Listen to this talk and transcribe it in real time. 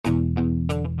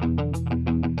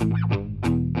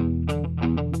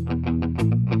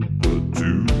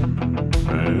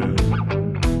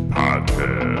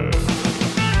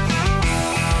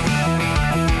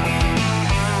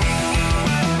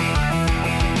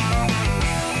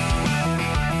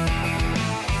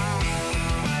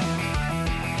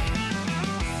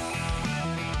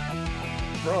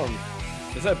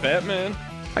Is that Batman?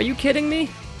 Are you kidding me?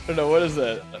 I don't know, what is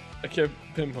that? I can't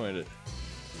pinpoint it.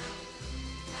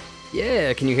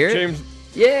 Yeah, can you hear it? James.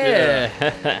 Yeah.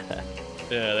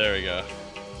 Yeah, there we go.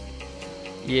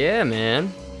 Yeah,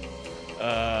 man.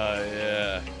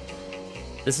 Yeah.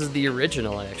 This is the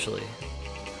original, actually.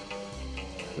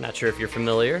 Not sure if you're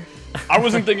familiar. I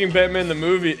wasn't thinking Batman the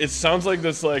movie. It sounds like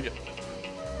this, like...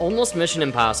 Almost Mission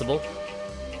Impossible.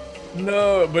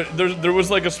 No, but there was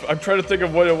like a... I'm trying to think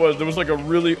of what it was. There was like a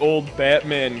really old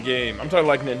Batman game. I'm talking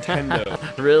like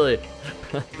Nintendo. Really?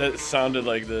 That sounded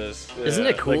like this. Yeah, Isn't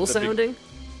it cool like sounding?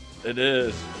 It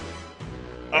is.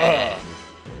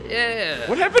 Yeah.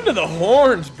 What happened to the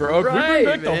horns, bro? Can we bring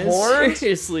back man. the horns?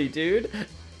 Seriously, dude.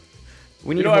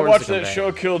 We need You know, I horns watched to come that back.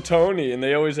 show Kill Tony, and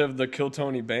they always have the Kill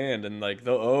Tony band, and like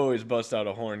they'll always bust out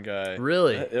a horn guy.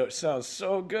 Really? It sounds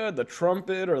so good. The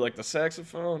trumpet or like the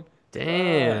saxophone.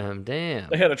 Damn. They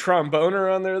had a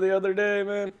tromboner on there the other day,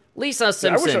 man. Lisa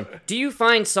Simpson, do you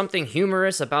find something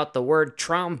humorous about the word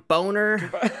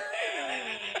tromboner?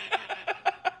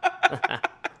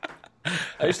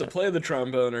 I used to play the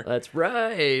tromboner. That's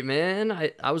right, man.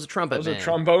 I was a trumpet I was man. a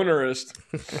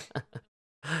trombonerist.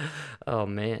 Oh,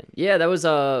 man. Yeah, that was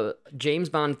a James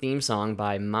Bond theme song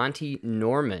by Monty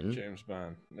Norman. James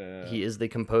Bond. Yeah. He is the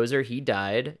composer. He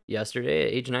died yesterday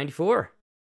at age 94.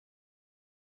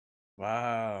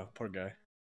 Wow, poor guy.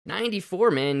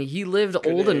 94, man. He lived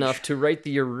Good old age. enough to write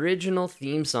the original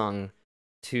theme song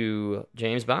to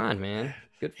James Bond, man.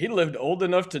 Good. He lived old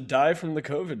enough to die from the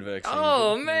COVID vaccine.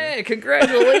 Oh, man.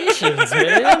 Congratulations,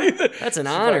 man. That's an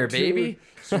honor, Survived baby.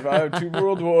 Survived 2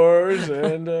 world wars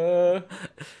and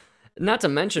Not to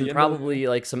mention The end probably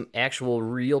like some actual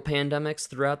real pandemics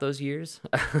throughout those years.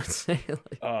 I would say.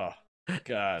 oh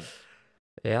god.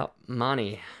 Yeah,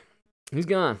 Monty. He's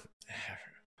gone.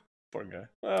 Poor guy.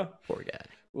 Well, Poor guy.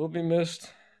 will be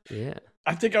missed. Yeah.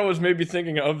 I think I was maybe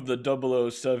thinking of the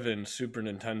 007 Super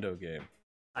Nintendo game.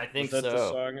 I think Was that so. the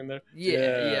song in there?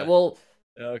 Yeah. Well,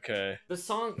 Okay. the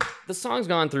song's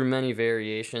gone through many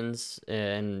variations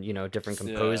and, different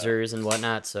composers and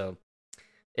whatnot, so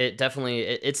it definitely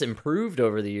it's improved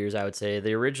over the years, I would say.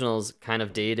 The original's kind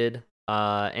of dated.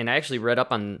 And I actually read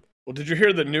up on Well, did you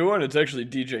hear the new one? It's actually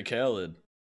DJ Khaled.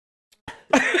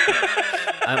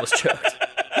 I almost choked.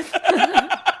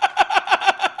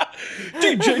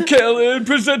 DJ Khaled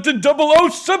presented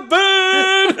 007!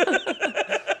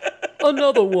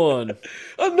 Another one.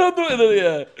 Another one,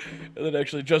 yeah. And then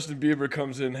actually Justin Bieber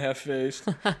comes in half-faced.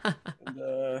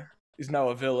 And, he's now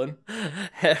a villain.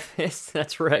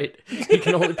 That's right. He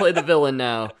can only play the villain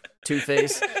now.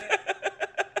 Two-Face.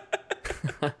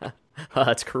 Oh,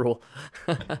 that's cruel.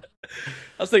 I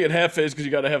was thinking half-faced because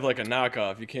you got to have like a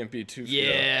knockoff. You can't be too...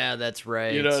 Yeah, that's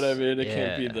right. You know what I mean? It Yeah.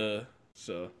 can't be the...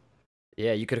 So...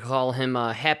 Yeah, you could call him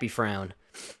Happy Frown.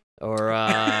 Or,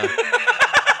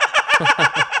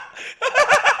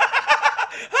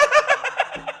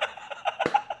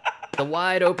 the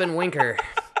Wide Open Winker.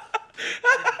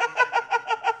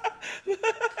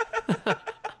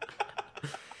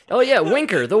 Oh, yeah,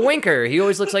 Winker. The Winker. He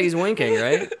always looks like he's winking,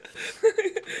 right?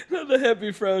 Not the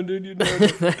happy frown, dude. You know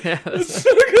it. It's so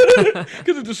good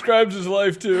because it describes his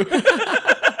life too.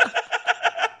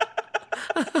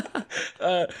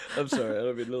 I'm sorry, I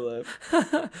don't mean to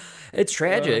laugh. It's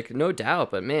tragic, no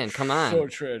doubt, but man, come on. So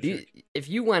tragic. If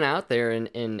you went out there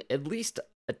and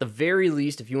at the very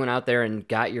least, if you went out there and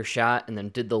got your shot and then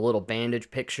did the little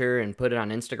bandage picture and put it on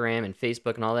Instagram and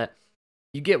Facebook and all that,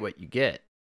 you get what you get,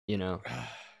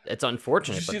 It's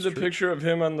unfortunate. Did you but see it's the true. picture of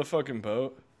him on the fucking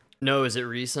boat? No, is it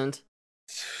recent?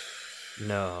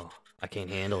 No, I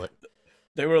can't handle it.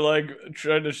 They were like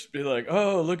trying to be like,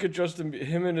 oh, look at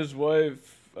him and his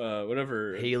wife,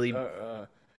 whatever. Haley.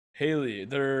 Haley,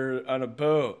 they're on a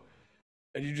boat.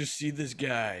 And you just see this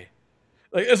guy.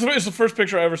 Like, it's the first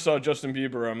picture I ever saw of Justin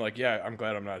Bieber where I'm like, yeah, I'm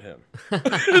glad I'm not him.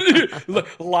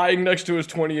 Lying next to his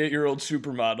 28-year-old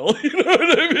supermodel. You know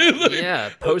what I mean? Like, Yeah,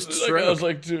 post-stroke. I was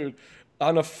like, dude,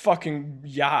 on a fucking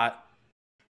yacht.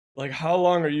 Like, how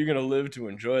long are you going to live to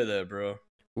enjoy that, bro?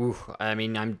 Ooh, I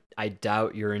mean, I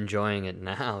doubt you're enjoying it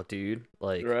now, dude.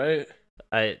 Like, Right?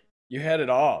 You had it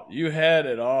all. You had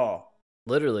it all.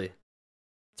 literally,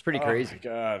 it's pretty crazy. Oh,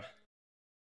 my God.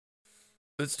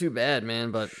 It's too bad,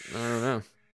 man, but I don't know.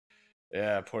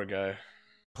 Yeah, poor guy.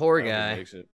 Poor I hope he guy.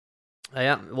 makes it.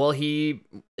 Yeah, well, he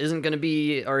isn't going to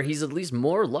be, or he's at least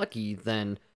more lucky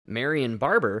than Marion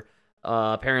Barber.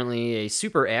 Apparently a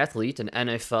super athlete, an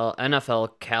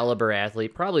NFL caliber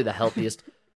athlete, probably the healthiest,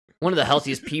 one of the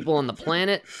healthiest people on the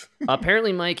planet.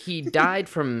 Apparently, Mike, he died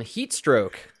from heat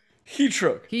stroke. Heat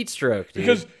stroke. Heat stroke,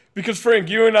 dude. Because Frank,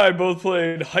 you and I both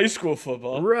played high school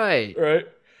football. Right. Right?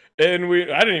 And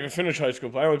I didn't even finish high school,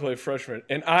 but I only played freshman.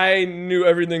 And I knew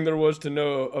everything there was to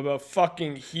know about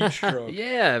fucking heat stroke.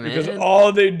 Yeah, man. Because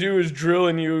all they do is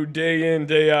drilling you day in,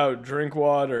 day out. Drink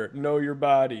water, know your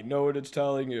body, know what it's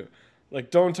telling you.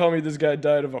 Like, don't tell me this guy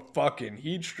died of a fucking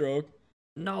heat stroke.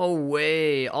 No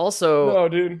way. Also, no,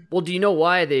 dude. Well, do you know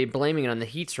why they blaming it on the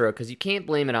heat stroke? Because you can't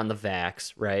blame it on the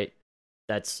vax, right?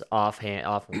 That's off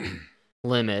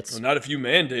limits. Well, not if you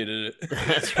mandated it.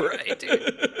 That's right,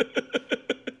 dude.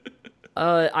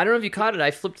 I don't know if you caught it.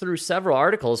 I flipped through several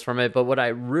articles from it, but what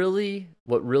really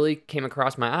came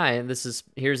across my eye, and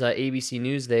here's ABC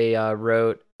News. They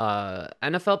wrote,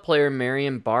 NFL player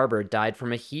Marion Barber died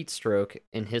from a heat stroke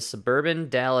in his suburban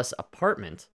Dallas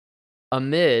apartment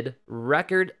amid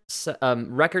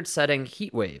record-setting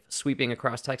heat wave sweeping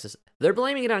across Texas. They're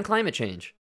blaming it on climate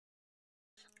change.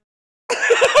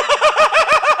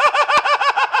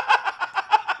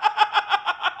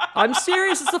 I'm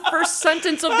serious. It's the first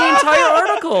sentence of the entire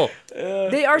article.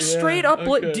 They are straight up.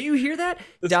 Okay. Do you hear that?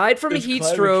 Died from a heat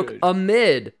stroke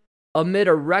amid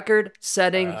a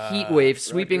record-setting heat wave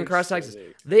sweeping across Texas.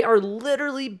 They are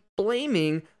literally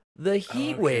blaming the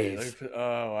heat wave.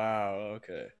 Oh wow.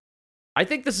 Okay. I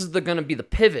think this is going to be the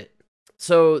pivot.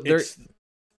 So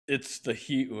it's the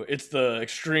heat. It's the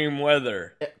extreme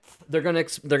weather. They're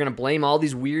gonna blame all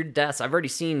these weird deaths. I've already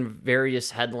seen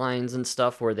various headlines and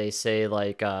stuff where they say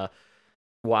like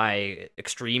why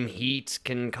extreme heat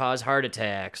can cause heart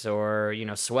attacks, or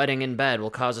sweating in bed will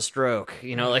cause a stroke.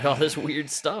 Like all this weird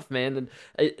stuff, man.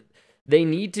 And they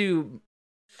need to.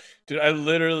 Dude, I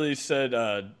literally said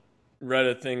read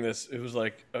a thing. It was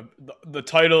like the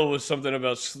title was something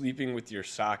about sleeping with your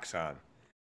socks on.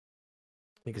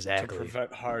 Exactly. To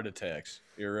prevent heart attacks.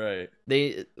 You're right.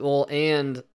 And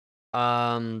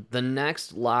the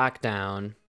next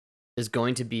lockdown is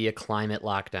going to be a climate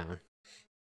lockdown.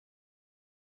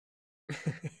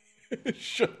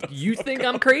 Shut the You fuck think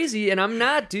up. I'm crazy, and I'm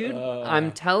not, dude.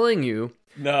 I'm telling you.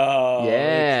 No.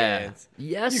 Yeah. You can't.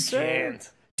 Yes, you sir. Can't.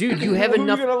 Dude, you have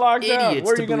enough idiots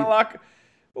Where are you gonna lock?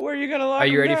 Where are you gonna lock? Are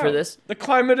you ready down? for this? The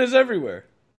climate is everywhere.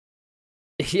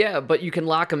 Yeah, but you can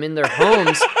lock them in their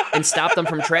homes and stop them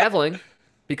from traveling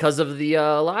because of the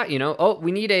Oh,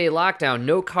 we need a lockdown.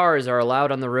 No cars are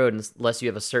allowed on the road unless you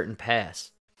have a certain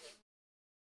pass.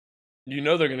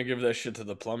 They're gonna give that shit to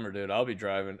the plumber, dude. I'll be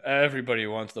driving. Everybody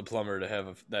wants the plumber to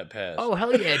have that pass. Oh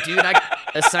hell yeah, dude!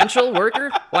 Essential worker.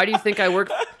 Why do you think I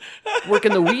work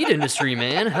in the weed industry,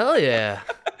 man? Hell yeah.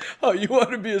 Oh, you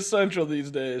want to be essential these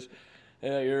days?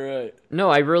 Yeah, you're right.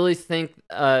 No, I really think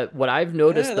what I've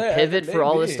noticed the pivot for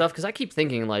all this stuff, because I keep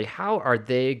thinking like, how are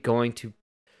they going to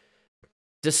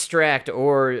distract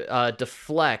or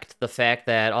deflect the fact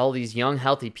that all these young,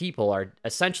 healthy people are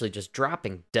essentially just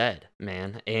dropping dead,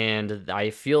 man? And I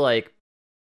feel like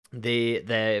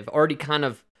they've already kind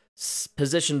of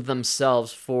positioned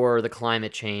themselves for the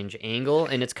climate change angle,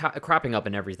 and it's cropping up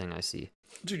in everything I see.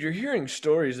 Dude, you're hearing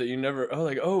stories that you never.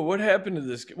 What happened to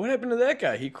this? What happened to that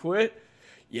guy? He quit.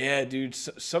 Yeah, dude,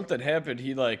 something happened.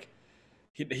 He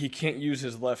can't use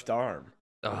his left arm.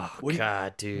 Oh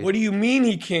God, dude. What do you mean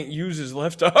he can't use his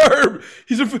left arm?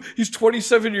 He's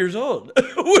 27 years old.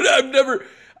 I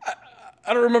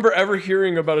don't remember ever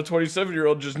hearing about a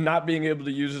 27-year-old just not being able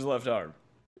to use his left arm.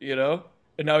 And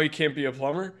now he can't be a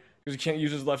plumber because he can't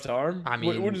use his left arm. I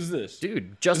mean, what is this,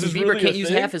 dude? Justin Bieber really can't use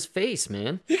half his face,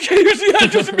 man. He can't use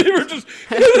Justin Bieber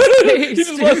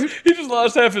he just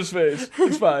lost half his face.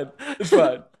 It's fine.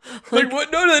 Like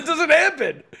what? No, that doesn't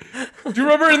happen. Do you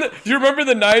remember in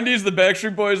the 90s, the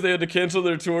Backstreet Boys, they had to cancel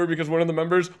their tour because one of the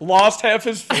members lost half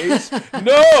his face?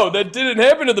 No, that didn't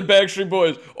happen to the Backstreet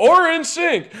Boys or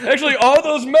NSYNC. Actually, all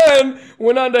those men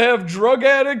went on to have drug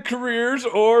addict careers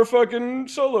or fucking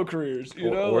solo careers.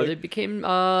 Or they became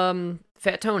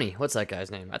Fat Tony. What's that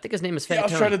guy's name? I think his name is Fat Tony. I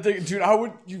was trying to think, dude.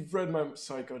 You've read my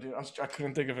Psycho, dude. I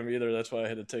couldn't think of him either. That's why I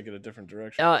had to take it a different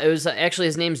direction. It was actually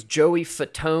his name's Joey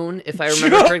Fatone, if I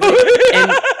remember correctly.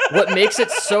 And what makes it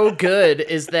so good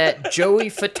is that Joey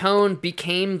Fatone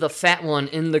became the fat one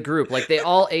in the group. Like they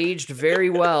all aged very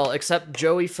well, except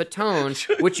Joey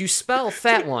Fatone, which you spell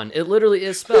fat one. It literally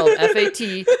is spelled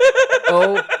Fatone,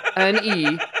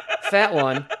 fat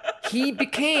one. He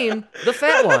became the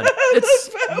fat one. It's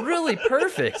really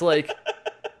perfect. Like,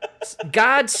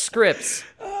 God scripts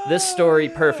this story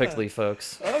perfectly,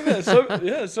 folks. Oh,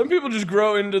 man. Some people just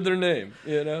grow into their name,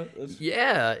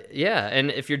 Yeah.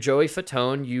 And if you're Joey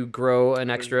Fatone, you grow an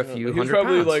extra few hundred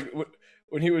pounds. Like,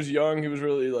 when he was young, he was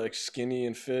really like skinny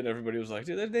and fit. Everybody was like,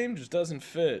 dude, that name just doesn't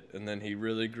fit. And then he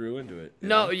really grew into it.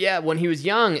 No, yeah, when he was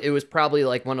young, it was probably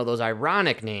like one of those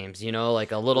ironic names,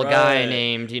 like a little guy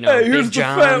named, Hey, Big here's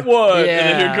John. the fat one. Yeah, and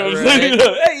then here comes right.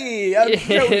 hey, I'm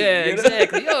Joey, Yeah,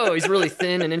 exactly. Oh, he's really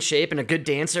thin and in shape and a good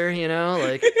dancer,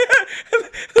 like.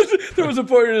 There was a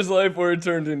point in his life where it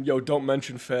turned in, yo, don't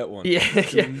mention fat one.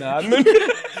 Yeah. Not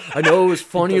I know it was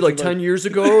funny like 10 years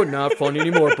ago, not funny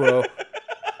anymore, bro.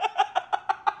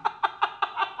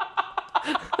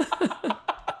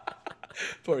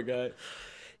 Poor guy.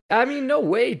 I mean, no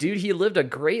way, dude. He lived a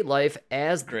great life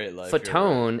as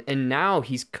Fatone, right. and now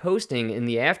he's coasting in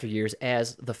the after years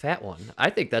as the fat one. I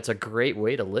think that's a great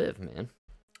way to live, man.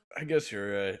 I guess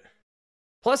you're right.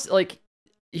 Plus, like,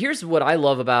 here's what I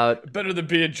love about... Better than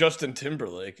being Justin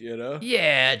Timberlake,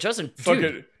 Yeah, Justin... Fucking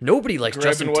dude, nobody likes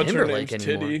Justin Timberlake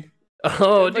anymore. Titty.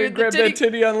 Oh, dude, grab that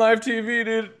titty on live TV,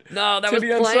 dude. No, that titty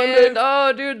was planned.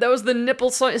 Oh, dude, that was the nipple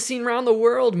scene around the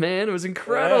world, man. It was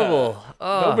incredible. Yeah.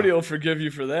 Oh. Nobody will forgive you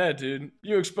for that, dude.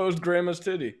 You exposed grandma's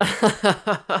titty.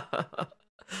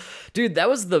 Dude, that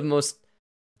was the most...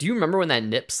 Do you remember when that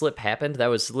nip slip happened? That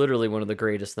was literally one of the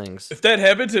greatest things. If that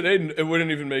happened today, it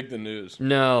wouldn't even make the news.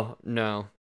 No.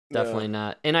 Definitely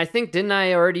not. And I think, didn't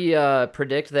I already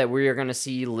predict that we are going to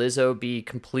see Lizzo be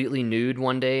completely nude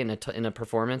one day in a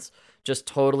performance? Just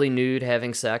totally nude,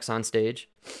 having sex on stage?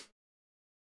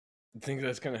 You think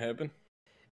that's going to happen?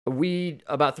 We,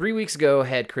 about 3 weeks ago,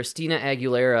 had Christina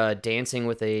Aguilera dancing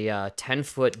with a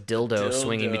 10-foot dildo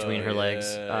swinging between her legs.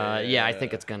 Yeah, I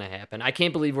think it's going to happen. I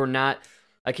can't believe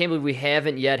we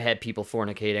haven't yet had people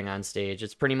fornicating on stage.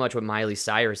 It's pretty much what Miley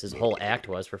Cyrus's whole act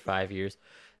was for 5 years.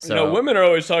 So, women are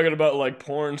always talking about like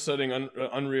porn setting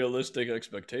unrealistic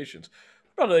expectations.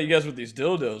 I'm not you guys with these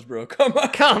dildos, bro. Come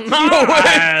on,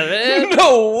 man.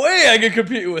 No way I can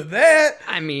compete with that.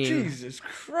 I mean, Jesus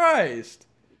Christ.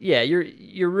 Yeah, you're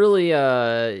really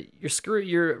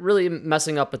you're really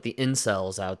messing up with the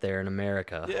incels out there in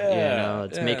America. Yeah,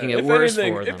 it's making it worse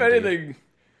for them. If anything.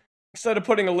 Instead of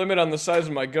putting a limit on the size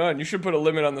of my gun, you should put a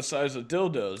limit on the size of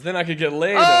dildos. Then I could get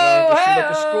laid and I don't have to shoot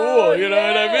up a school. You know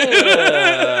what I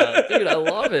mean? Dude, I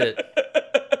love it.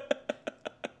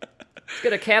 Let's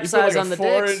get a cap size on the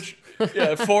dicks.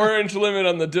 4-inch limit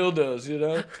on the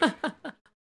dildos,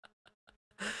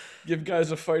 Give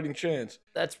guys a fighting chance.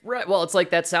 That's right. Well, it's like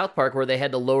that South Park where they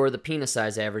had to lower the penis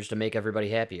size average to make everybody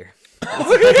happier.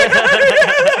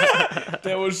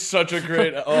 That was such a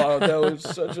great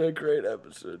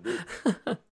episode, dude.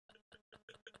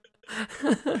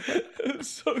 It was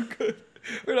so good.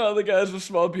 When all the guys with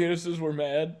small penises were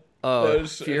mad. Oh,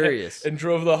 furious. And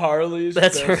drove the Harleys.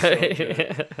 That's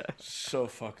right. So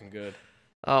fucking good.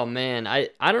 Oh, man. I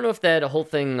don't know if that whole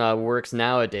thing works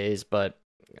nowadays, but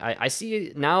I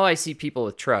see people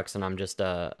with trucks, and I'm just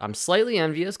I'm slightly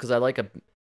envious because I like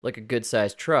a good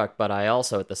sized truck, but I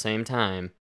also at the same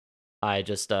time I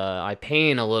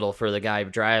pain a little for the guy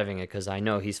driving it because I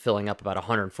know he's filling up about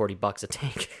 $140 a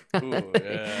tank. Ooh,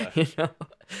 yeah.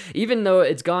 Even though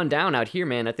it's gone down out here,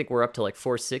 man, I think we're up to like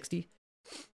 $460.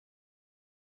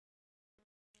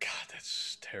 God,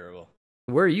 that's terrible.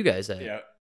 Where are you guys at? Yeah.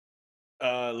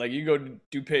 Like you go to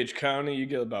DuPage County, you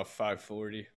get about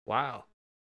 $540. Wow.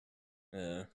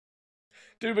 Yeah.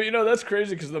 Dude, but that's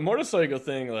crazy because the motorcycle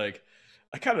thing, like,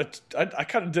 I kind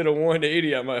of did a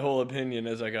 180 on my whole opinion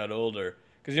as I got older.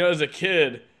 Because, as a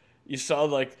kid, you saw,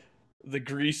 like, the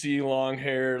greasy,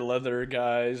 long-haired, leather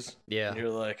guys. Yeah. And you're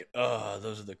like, oh,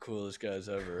 those are the coolest guys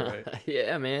ever, right?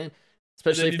 Yeah, man.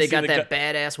 Especially if they got that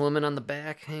badass woman on the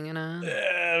back hanging on.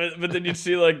 Yeah, but then you'd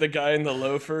see, like, the guy in the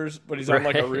loafers, but he's on,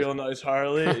 like, a real nice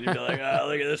Harley. And you'd be like,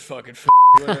 look at this fucking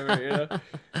whatever,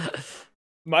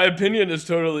 My opinion has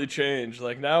totally changed.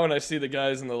 Like, now when I see the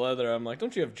guys in the leather, I'm like,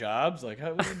 don't you have jobs? Like,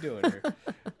 what are you doing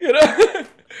here?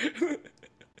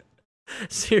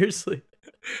 Seriously.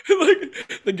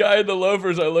 Like, the guy in the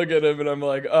loafers, I look at him and I'm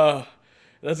like, oh,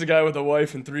 that's a guy with a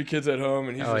wife and 3 kids at home,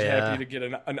 and he's happy to get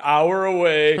an hour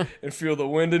away and feel the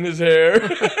wind in his hair.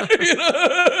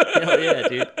 Hell yeah,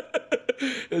 dude.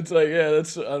 It's like, I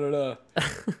don't know.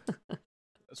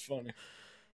 That's funny.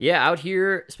 Yeah, out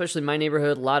here, especially my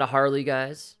neighborhood, a lot of Harley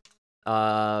guys.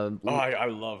 I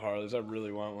love Harleys. I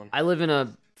really want one. I live in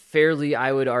a fairly,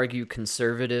 I would argue,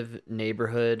 conservative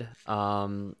neighborhood.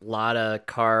 Lot of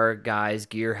car guys,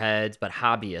 gearheads, but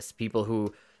hobbyists, people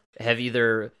who have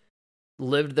either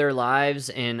lived their lives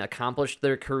and accomplished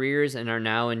their careers and are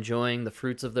now enjoying the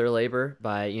fruits of their labor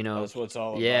by, That's what it's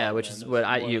all about. Yeah, which is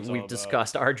what we've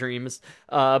discussed our dreams.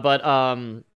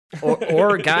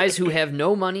 Or guys who have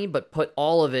no money but put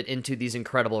all of it into these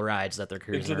incredible rides that they're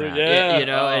cruising around.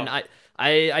 And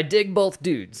I dig both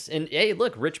dudes. And hey,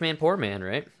 look, rich man, poor man,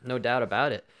 right? No doubt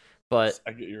about it. But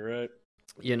I get you right.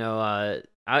 you know,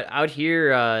 out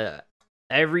here,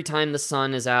 every time the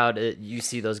sun is out, you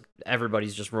see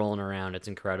everybody's just rolling around. It's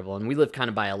incredible. And we live kind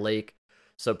of by a lake,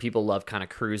 so people love kind of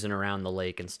cruising around the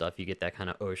lake and stuff. You get that kind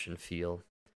of ocean feel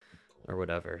or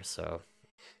whatever. So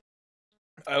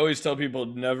I always tell people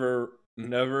never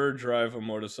drive a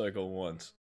motorcycle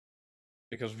once.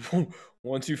 Because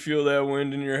once you feel that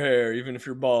wind in your hair, even if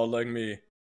you're bald like me,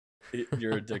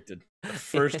 you're addicted. The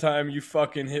first time you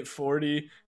fucking hit 40,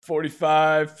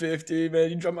 45, 50, man,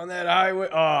 you jump on that highway,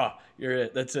 you're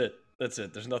it. That's it.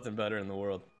 There's nothing better in the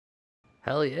world.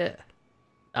 Hell yeah.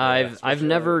 I've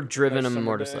never driven a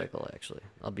motorcycle, actually.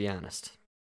 I'll be honest.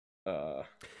 Like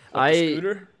the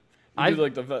scooter? You do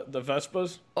like the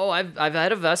Vespas? Oh, I've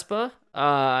had a Vespa.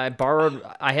 I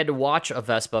had to watch a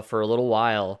Vespa for a little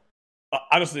while.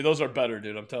 Honestly, those are better,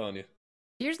 dude. I'm telling you.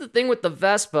 Here's the thing with the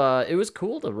Vespa. It was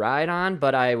cool to ride on,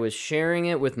 but I was sharing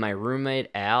it with my roommate,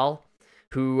 Al,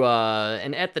 who,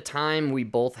 and at the time, we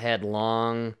both had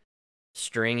long,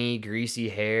 stringy, greasy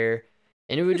hair.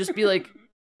 And it would just be like,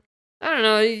 I don't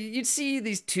know, you'd see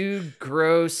these two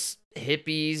gross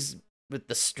hippies with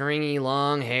the stringy,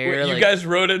 long hair. Wait, you guys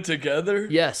rode it together?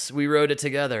 Yes, we rode it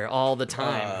together all the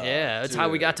time. Yeah, that's how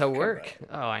we got to work.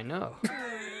 Oh, I know.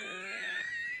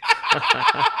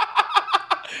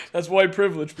 That's white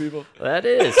privilege, people. That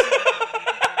is.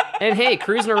 And hey,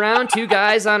 cruising around, two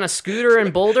guys on a scooter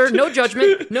in Boulder, no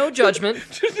judgment, no judgment.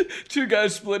 Two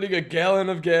guys splitting a gallon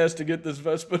of gas to get this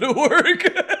Vespa to work.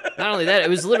 Not only that, it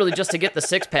was literally just to get the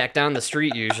six-pack down the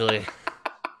street usually.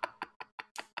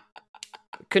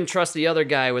 Couldn't trust the other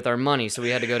guy with our money, so we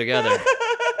had to go together.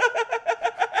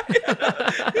 Yeah,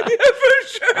 for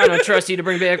sure. I don't trust you to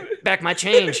bring back my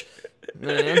change.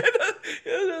 Man.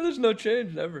 Yeah, there's no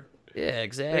change, never. Yeah,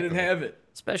 exactly. They didn't have it.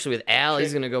 Especially with Al,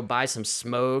 he's gonna go buy some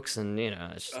smokes, and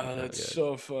it's just that's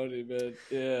so funny, man.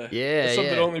 Yeah, that's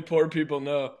something only poor people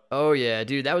know. Oh yeah,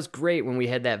 dude, that was great when we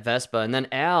had that Vespa, and then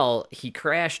Al, he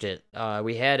crashed it.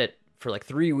 We had it for like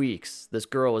 3 weeks. This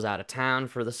girl was out of town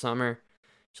for the summer.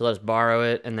 She let us borrow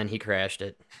it, and then he crashed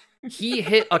it. He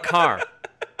hit a car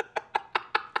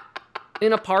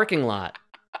in a parking lot.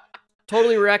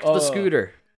 Totally wrecked the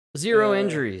scooter. Zero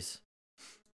injuries.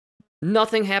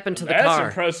 Nothing happened to the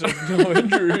car. That's impressive. No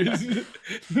injuries.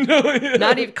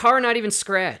 Not even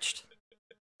scratched.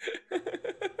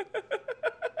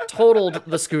 Totaled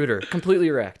the scooter.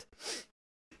 Completely wrecked.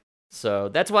 So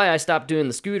that's why I stopped doing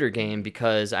the scooter game,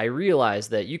 because I realized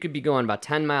that you could be going about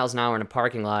 10 miles an hour in a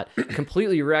parking lot,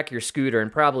 completely wreck your scooter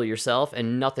and probably yourself,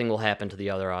 and nothing will happen to the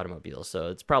other automobiles. So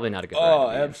it's probably not a good ride. Oh,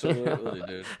 absolutely,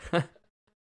 dude.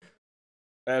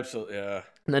 Absolutely, yeah.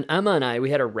 And then Emma and I,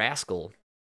 we had a Rascal.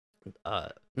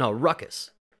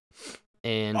 Ruckus.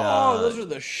 And those are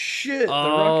the shit. The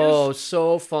Ruckus.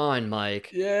 So fun, Mike.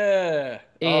 Yeah.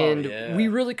 And we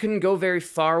really couldn't go very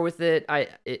far with it.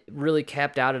 It really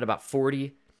capped out at about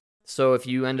 40. So if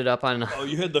you ended up on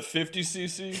you had the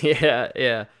 50cc?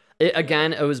 Yeah.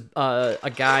 It was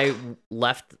a guy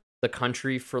left the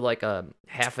country for like a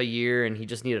half a year, and he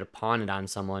just needed to pawn it on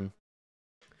someone.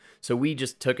 So we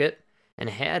just took it and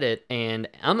had it, and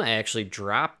Emma actually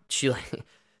dropped.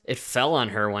 It fell on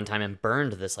her one time and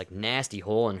burned this like nasty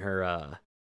hole in her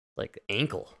like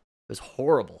ankle. It was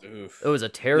horrible. Oof. It was a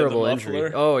terrible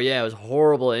injury. Oh yeah, it was a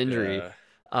horrible injury.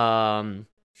 Yeah.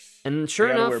 And sure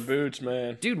you gotta enough, wear boots,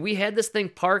 man. Dude, we had this thing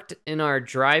parked in our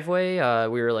driveway.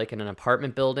 We were like in an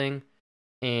apartment building,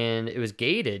 and it was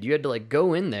gated. You had to like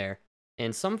go in there,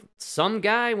 and some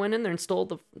guy went in there and stole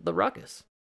the Ruckus.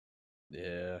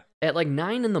 Yeah. At like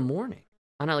 9 a.m.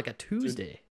 on like a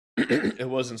Tuesday. Dude, it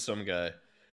wasn't some guy.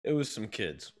 It was some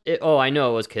kids. I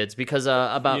know it was kids, because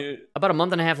about a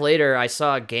month and a half later, I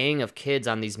saw a gang of kids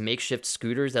on these makeshift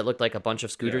scooters that looked like a bunch of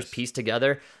scooters pieced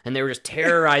together, and they were just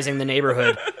terrorizing the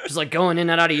neighborhood, just like going in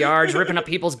and out of yards, ripping up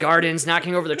people's gardens,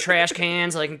 knocking over the trash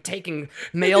cans, like taking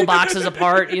mailboxes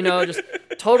apart, just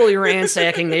totally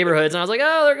ransacking neighborhoods. And I was like,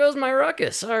 oh, there goes my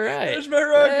Ruckus. All right. There's my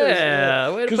Ruckus.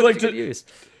 Yeah, way to put it to good use.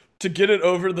 To get it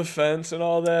over the fence and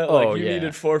all that,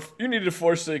 needed four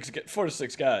to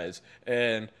six guys,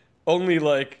 and only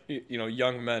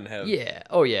young men have. Yeah.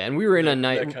 Oh yeah, and we were in a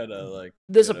nice kind of like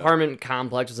this apartment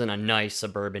complex was in a nice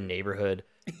suburban neighborhood,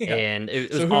 and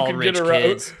it was all rich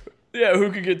kids. Yeah,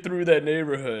 who could get through that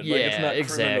neighborhood? Like, it's Yeah, not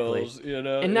exactly. criminals, you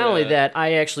know? And not only that,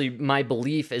 my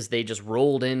belief is they just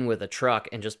rolled in with a truck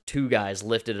and just two guys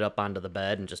lifted it up onto the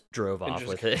bed and just drove off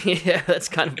with it. Yeah, that's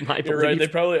kind of my You're belief. right. They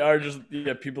probably are just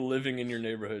people living in your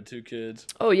neighborhood, two kids.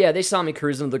 Oh yeah, they saw me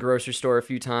cruising to the grocery store a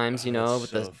few times, you know, with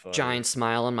so the funny. giant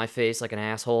smile on my face like an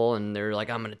asshole, and they're like,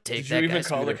 "I'm gonna take that." Did you even guy's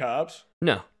call the scooter." cops?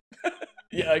 No.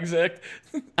 Yeah, exact.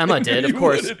 Emma did, of You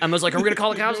course. wouldn't. Emma's like, "Are we gonna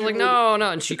call the cops?" I was like, "No, no,"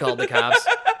 and she called the cops.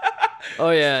 Oh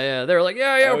yeah. They were like,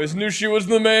 "Yeah, I yeah." always knew she was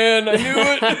the man. I knew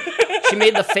it. She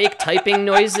made the fake typing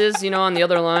noises, you know, on the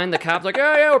other line. The cop's like,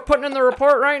 "Yeah, we're putting in the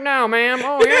report right now, ma'am."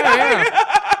 Oh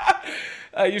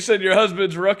yeah. You said your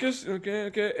husband's ruckus?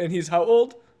 Okay. And he's how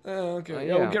old? Okay.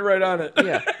 Yeah, we'll get right on it.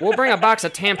 Yeah, we'll bring a box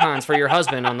of tampons for your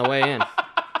husband on the way in.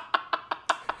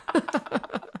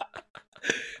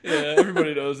 Yeah,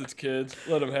 everybody knows it's kids.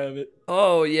 Let them have it.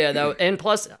 Oh yeah, and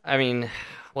plus, I mean,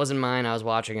 wasn't mine. I was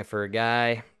watching it for a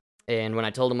guy, and when I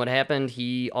told him what happened,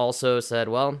 he also said,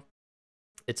 "Well,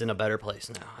 it's in a better place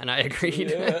now," and I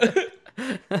agreed. Yeah.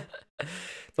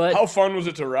 But How fun was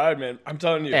it to ride, man? I'm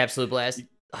telling you. absolute blast.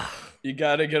 You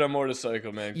gotta get a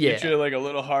motorcycle, man. Yeah. Get you like a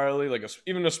little Harley, like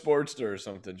even a Sportster or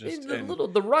something. Just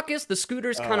The ruckus, the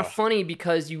scooter's kind of funny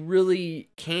because you really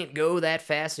can't go that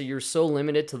fast, so you're so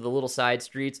limited to the little side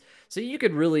streets. So you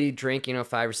could really drink,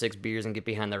 5 or 6 beers and get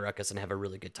behind the ruckus and have a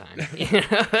really good time. So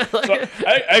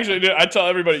I tell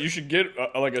everybody you should get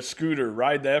like a scooter,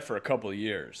 ride that for a couple of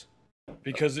years,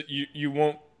 because you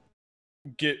won't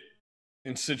get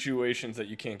in situations that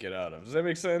you can't get out of. Does that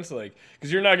make sense? Like,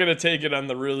 because you're not gonna take it on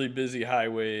the really busy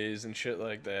highways and shit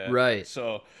like that. Right.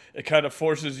 So it kind of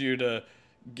forces you to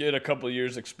get a couple of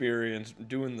years experience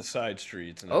doing the side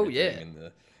streets and everything. Yeah.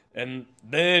 And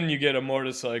then you get a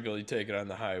motorcycle, you take it on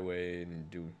the highway and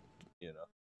do, Yeah,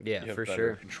 you have for better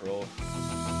sure. control.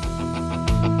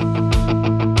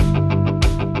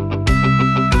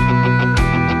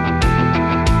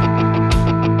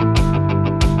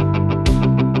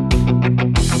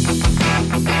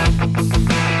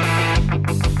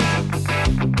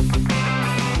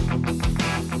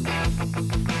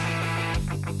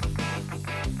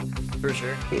 For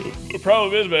sure. The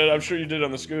problem is, man, I'm sure you did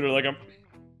on the scooter. Like,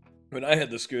 when I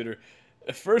had the scooter,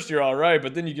 at first you're all right,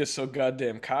 but then you get so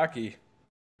goddamn cocky,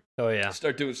 Oh yeah.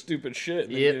 start doing stupid shit,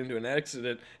 and then Yep. get into an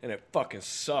accident, and it fucking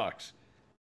sucks.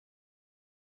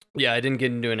 Yeah, I didn't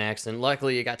get into an accident.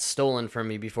 Luckily, it got stolen from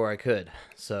me before I could,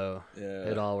 so Yeah.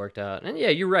 it all worked out. And yeah,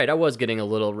 you're right. I was getting a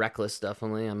little reckless,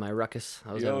 definitely, on my ruckus.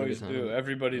 I was You having a always good time. do.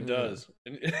 Everybody Yeah. does.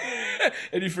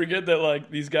 And you forget that, like,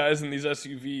 these guys in these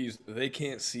SUVs, they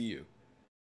can't see you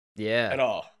Yeah, at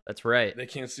all. that's right. They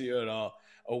can't see you at all.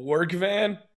 A work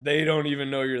van, they don't even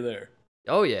know you're there.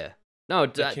 Oh yeah. No,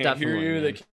 They can't definitely. hear you. man.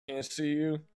 They can't see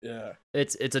you. Yeah.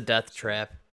 It's a death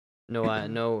trap. No, Yeah.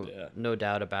 no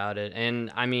doubt about it.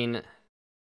 And I mean,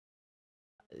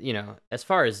 as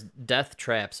far as death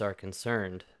traps are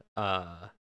concerned,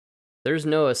 there's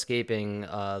no escaping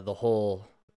the hole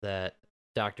that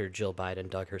Dr. Jill Biden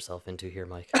dug herself into here,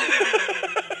 Mike.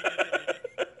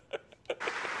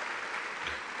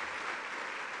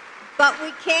 But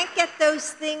we can't get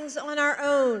those things on our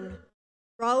own.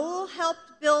 Raul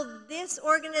helped build this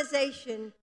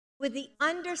organization with the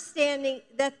understanding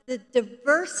that the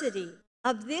diversity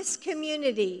of this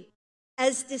community,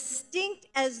 as distinct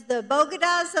as the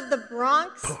Bogotas of the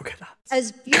Bronx,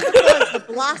 as beautiful as the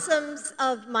blossoms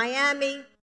of Miami,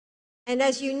 and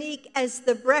as unique as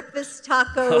the breakfast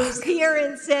tacos here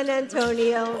in San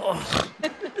Antonio,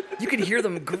 You could hear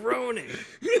them groaning.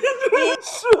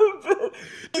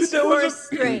 is your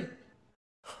strength.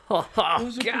 Oh,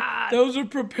 God. That was a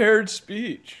prepared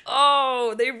speech.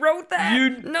 Oh, they wrote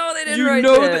that? No, they didn't You write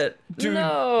know that. dude.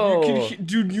 No.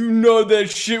 Dude, you know that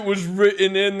shit was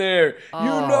written in there. You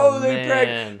know they man.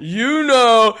 practiced. You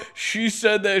know she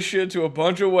said that shit to a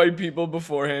bunch of white people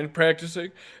beforehand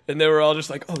practicing, and they were all just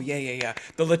like, "Oh yeah.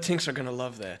 The Latinx are gonna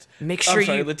love that." Make I'm sure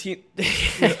sorry, you- Latin.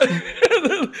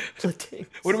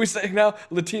 What are we saying now?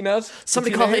 Latinas?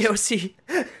 Somebody call Latinas?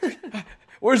 AOC.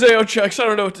 Where's AO checks? I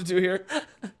don't know what to do here.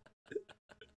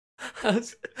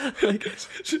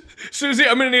 Susie,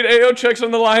 I'm gonna need AO checks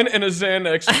on the line and a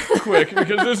Xanax quick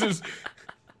because this is.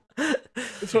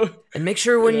 So, And make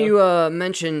sure when you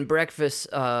mention breakfast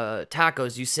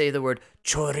tacos, you say the word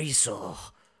chorizo.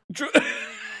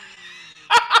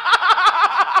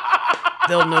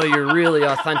 They'll know you're really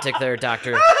authentic there,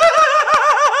 doctor.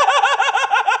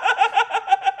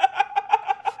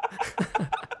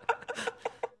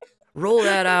 Roll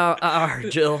that out,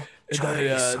 Jill.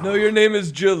 Chorizo. no, your name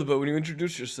is Jill, but when you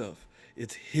introduce yourself,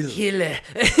 it's Hill. Hile.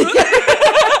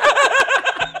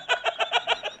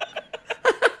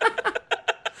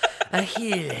 A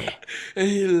heel.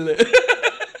 Heel.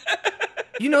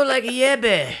 You know, like a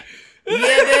yebe.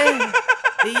 Yebe.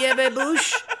 The yebe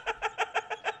bush.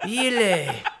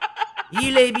 Yile.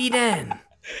 Yile bidan.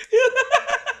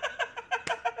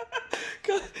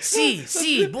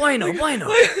 Si, bueno.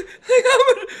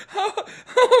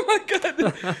 Oh my god!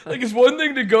 Like, it's one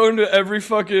thing to go into every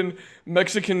fucking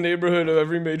Mexican neighborhood of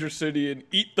every major city and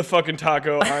eat the fucking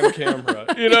taco on camera.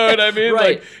 You know what I mean?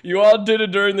 Right. Like, you all did it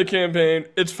during the campaign.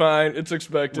 It's fine. It's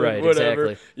expected. Right, whatever.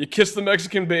 exactly. You kiss the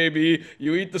Mexican baby.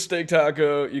 You eat the steak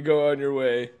taco. You go on your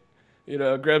way. You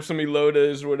know, grab some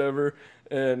elotes or whatever,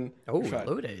 and Oh, you're fine.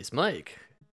 Elotes, Mike.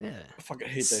 Yeah. I fucking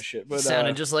hate that shit. But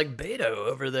Sounded just like Beto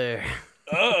over there.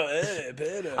 oh, hey,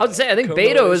 Beto. I would say I think Como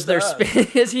Beto is their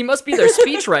estas? he must be their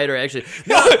speechwriter actually.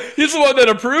 No, he's the one that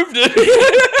approved it.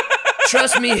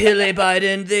 Trust me, Hillary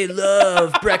Biden, they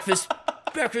love breakfast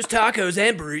tacos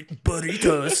and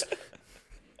burritos.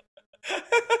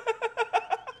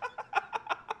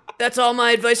 That's all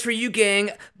my advice for you,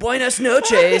 gang. Buenas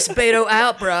noches, Beto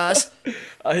out, bros.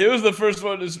 He was the first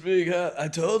one to speak. Huh? I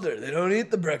told her they don't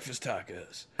eat the breakfast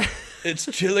tacos. It's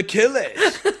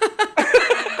chilaquiles.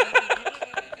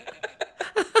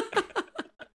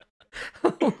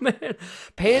 Oh man,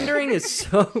 pandering is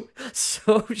so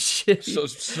shitty.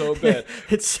 So bad.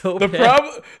 It's so The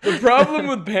bad. problem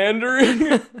with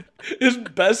pandering is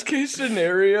best case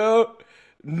scenario,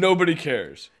 nobody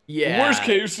cares. Yeah. Worst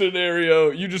case scenario,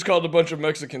 you just called a bunch of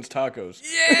Mexicans tacos.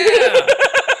 Yeah.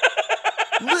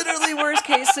 Literally worst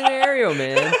case scenario,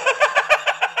 man.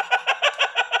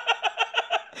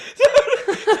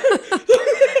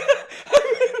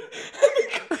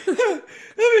 I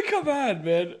mean, come on,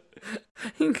 man.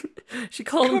 She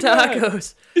called them Come on.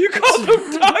 tacos. You called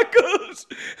them tacos.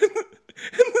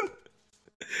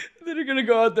 And then you're gonna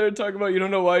go out there and talk about you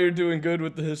don't know why you're doing good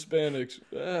with the Hispanics.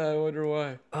 I wonder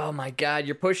why. Oh my god,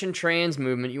 you're pushing trans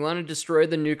movement. You want to destroy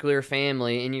the nuclear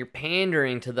family, and you're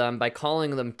pandering to them by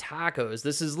calling them tacos.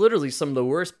 This is literally some of the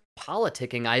worst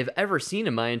politicking I've ever seen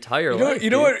in my entire life. You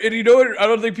know what? I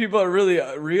don't think people are really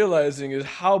realizing is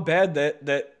how bad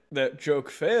that joke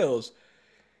fails.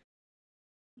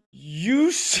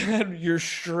 You said your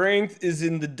strength is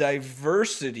in the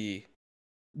diversity,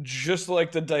 just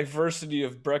like the diversity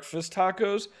of breakfast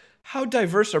tacos. How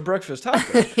diverse are breakfast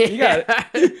tacos?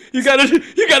 You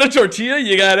got a tortilla,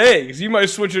 you got eggs. You might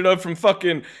switch it up from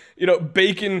fucking,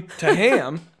 bacon to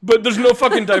ham, but there's no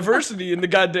fucking diversity in the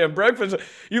goddamn breakfast.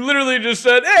 You literally just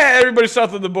said, "Hey, everybody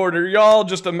south of the border, y'all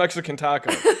just a Mexican taco."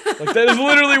 Like, that is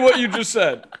literally what you just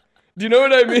said. Do you know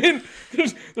what I mean?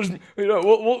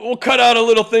 We'll cut out a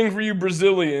little thing for you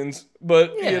Brazilians,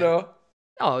 but Yeah.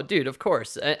 Oh, dude, of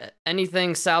course.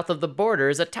 Anything south of the border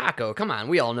is a taco. Come on,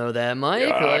 we all know that,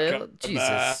 Mike.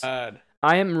 Jesus. On.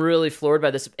 I am really floored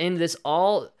by this. And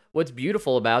what's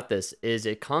beautiful about this is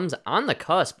it comes on the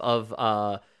cusp of,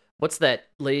 what's that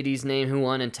lady's name who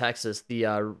won in Texas? The,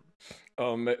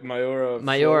 Mayora.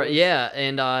 Mayora, yeah.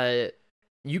 And,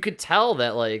 you could tell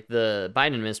that, like, the Biden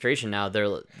administration now, they're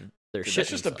Dude, shitting that's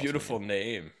just a themselves, beautiful man.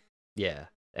 name. Yeah, I love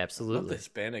the absolutely.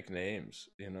 Hispanic names,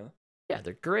 Yeah,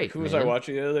 they're great, Who was man. I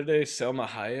watching the other day? Selma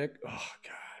Hayek? Oh,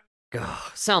 God.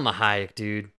 Oh, Salma Hayek,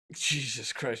 dude.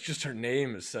 Jesus Christ, just her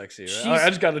name is sexy, right? She's- I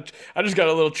just got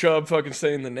a little chub fucking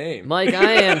saying the name. Mike,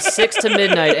 I am 6 to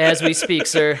midnight as we speak,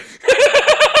 sir.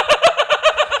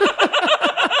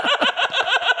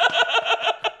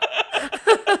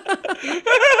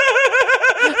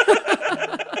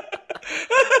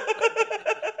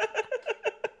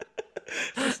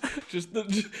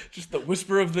 just the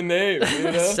whisper of the name,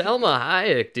 Salma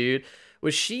Hayek, dude.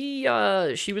 Was she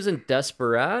was in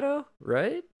Desperado,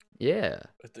 right? Yeah.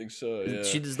 I think so, yeah.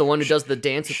 She's the one who does the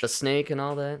dance with the snake and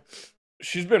all that.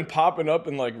 She's been popping up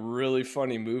in like really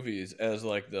funny movies as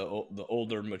like the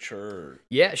older, mature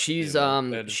Yeah, she's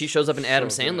that is she shows up in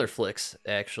Adam so good. Sandler flicks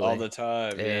actually. all the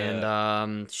time. Yeah.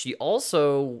 And she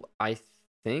also, I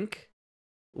think,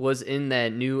 was in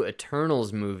that new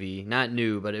Eternals movie. Not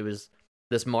new, but it was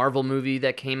this Marvel movie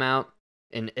that came out,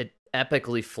 and it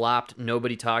epically flopped.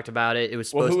 Nobody talked about it. It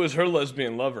was Well, supposed who was her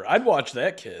lesbian lover? I'd watch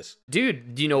that kiss.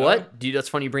 Dude, do you know Yeah. what? Dude, that's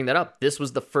funny you bring that up. This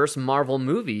was the first Marvel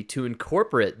movie to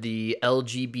incorporate the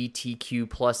LGBTQ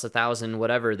plus 1,000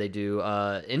 whatever they do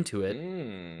into it.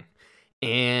 Mm.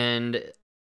 And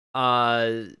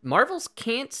Marvels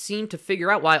can't seem to figure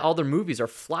out why all their movies are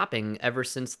flopping ever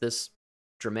since this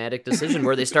dramatic decision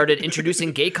where they started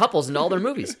introducing gay couples into all their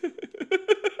movies.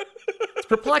 It's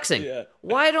perplexing. Yeah.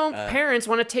 Why don't parents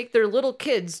want to take their little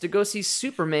kids to go see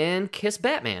Superman kiss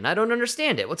Batman? I don't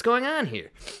understand it. What's going on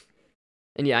here?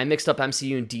 And yeah, I mixed up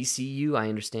MCU and DCU. I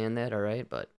understand that, all right?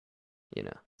 But,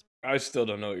 I still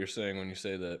don't know what you're saying when you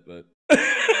say that, but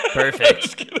Perfect.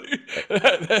 Just kidding.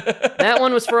 That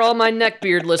one was for all my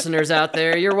neckbeard listeners out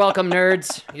there. You're welcome,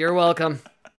 nerds. You're welcome.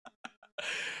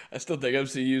 I still think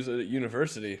MCU's a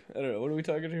university. I don't know. What are we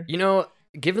talking here? You know,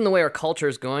 given the way our culture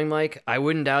is going, Mike, I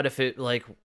wouldn't doubt if it like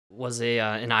was a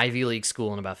an Ivy League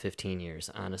school in about 15 years.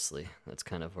 Honestly, that's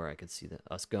kind of where I could see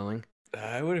us going.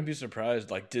 I wouldn't be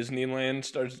surprised. Like Disneyland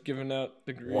starts giving out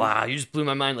degrees. Wow, you just blew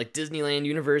my mind. Like Disneyland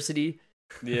University.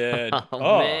 Yeah.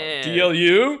 Oh, man.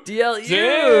 DLU? DLU.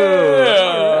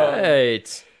 Damn. All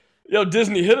right. Yo,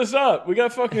 Disney, hit us up. We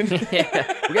got fucking...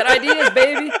 Yeah, we got ideas,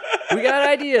 baby. We got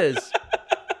ideas.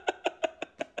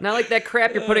 Not like that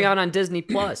crap you're putting out on Disney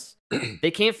Plus.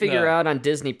 They can't figure out on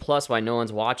Disney Plus why no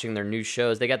one's watching their new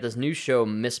shows. They got this new show,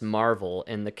 Miss Marvel,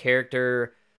 and the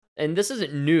character... And this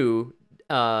isn't new.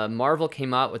 Marvel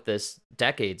came out with this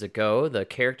decades ago. The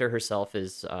character herself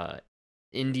is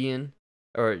Indian,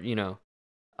 or, you know,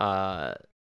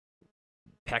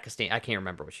 Pakistan. I can't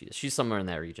remember what she is. She's somewhere in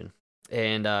that region.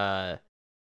 And,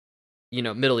 you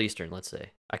know, Middle Eastern, let's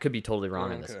say. I could be totally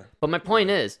wrong on this. But my point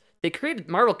is,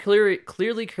 Marvel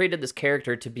clearly created this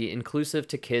character to be inclusive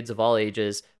to kids of all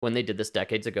ages when they did this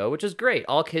decades ago, which is great.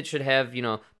 All kids should have, you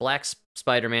know, Black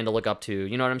Spider-Man to look up to.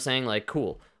 You know what I'm saying? Like,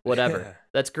 cool, whatever. Yeah.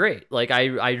 That's great. Like,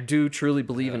 I do truly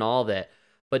believe in all of that.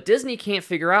 But Disney can't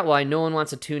figure out why no one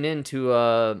wants to tune in to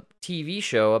a TV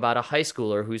show about a high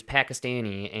schooler who's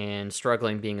Pakistani and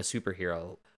struggling being a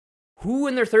superhero. Who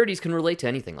in their 30s can relate to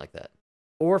anything like that?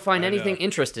 Or find anything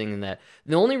interesting in that?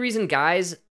 The only reason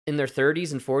guys in their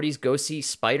 30s and 40s go see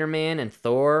Spider-Man and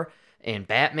Thor and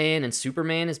Batman and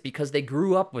Superman is because they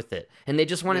grew up with it. And they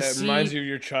just want to see... It reminds you of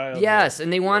your childhood. Yes,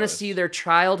 and they want to see their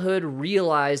childhood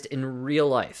realized in real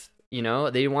life. You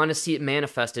know, they want to see it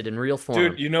manifested in real form.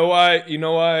 Dude, you know why? You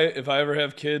know why? If I ever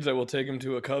have kids, I will take them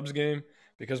to a Cubs game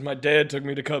because my dad took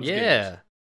me to Cubs games. Yeah,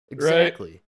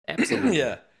 exactly. Right? Absolutely.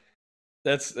 Yeah,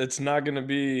 it's not gonna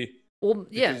be. Well,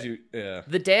 yeah.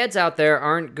 The dads out there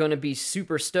aren't going to be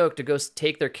super stoked to go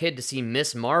take their kid to see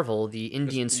Miss Marvel, the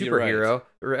Indian superhero,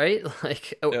 right?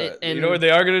 Like, and you know what they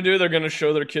are going to do? They're going to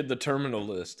show their kid the Terminal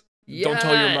List. Yes, don't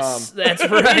tell your mom. That's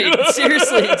right.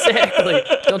 Seriously, exactly.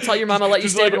 Don't tell your mom I'll let you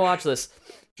stay and watch this.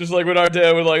 Just like when our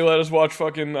dad would like let us watch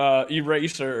fucking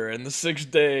Eraser and The Sixth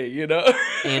Day, you know?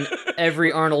 And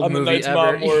every Arnold On the movie Night's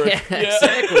ever. Mom Word. Yeah,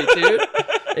 exactly, dude.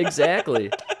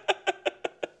 Exactly.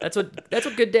 That's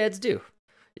what good dads do,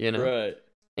 you know? Right.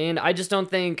 And I just don't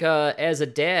think, as a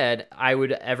dad, I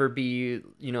would ever be,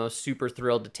 you know, super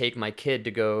thrilled to take my kid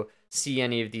to go see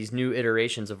any of these new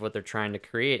iterations of what they're trying to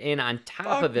create. And on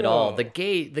top of it all, the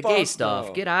gay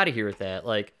stuff, get out of here with that.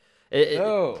 Like,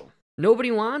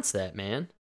 nobody wants that, man.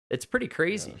 It's pretty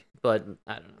crazy. Yeah. But,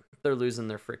 I don't know. They're losing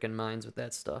their freaking minds with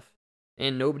that stuff.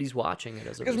 And nobody's watching it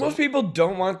as a result. Because most people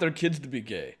don't want their kids to be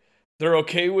gay. They're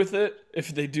okay with it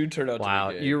if they do turn out to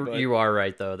be gay. Wow, you are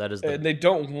right, though. That is and they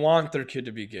don't want their kid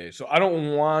to be gay. So I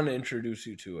don't want to introduce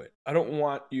you to it. I don't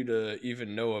want you to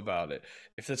even know about it.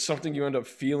 If that's something you end up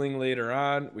feeling later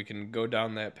on, we can go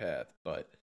down that path. But,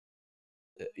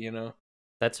 you know.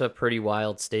 That's a pretty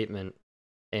wild statement.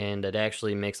 And it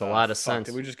actually makes a lot of sense.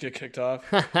 Did we just get kicked off?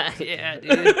 Yeah,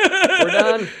 dude. We're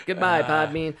done. Goodbye,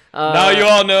 Podbean. Now you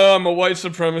all know I'm a white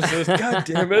supremacist. God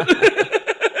damn it.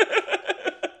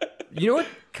 You know what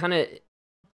kind of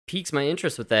piques my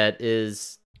interest with that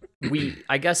is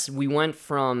I guess we went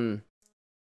from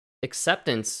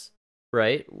acceptance,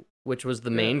 right, which was the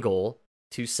main goal,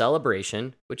 to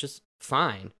celebration, which is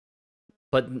fine.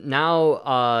 But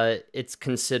now it's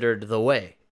considered the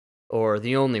way or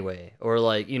the only way or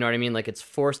like, you know what I mean? Like it's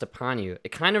forced upon you.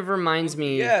 It kind of reminds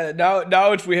me. Yeah,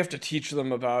 now we have to teach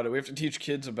them about it. We have to teach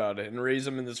kids about it and raise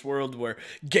them in this world where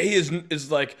gay is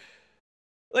like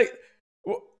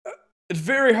it's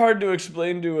very hard to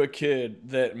explain to a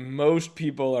kid that most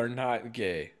people are not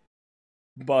gay,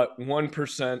 but 1%,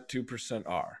 2%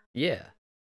 are. Yeah.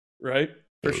 Right?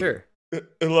 For sure.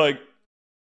 Like,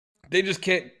 they just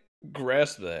can't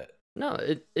grasp that. No,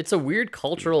 it's a weird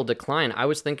cultural decline. I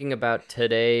was thinking about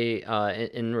today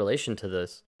in relation to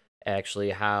this,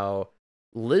 actually, how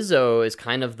Lizzo is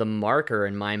kind of the marker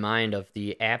in my mind of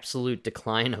the absolute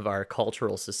decline of our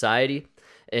cultural society.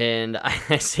 And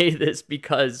I say this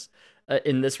because...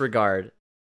 in this regard,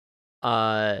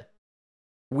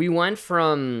 we went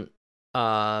from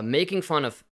making fun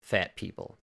of fat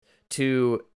people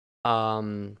to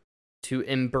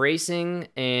embracing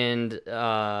and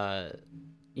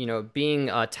you know, being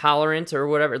tolerant or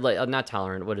whatever, like not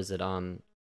tolerant. What is it?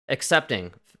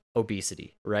 Accepting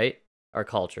obesity, right? our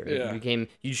culture. Yeah. It became,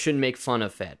 you shouldn't make fun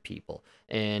of fat people.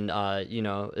 And,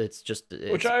 it's just...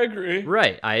 Which I agree.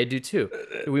 Right, I do too.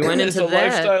 We went It's into a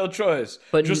that. lifestyle choice.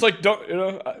 But just like,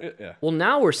 yeah. Well,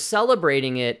 now we're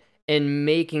celebrating it and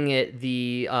making it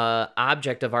the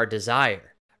object of our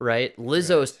desire, right?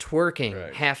 Lizzo's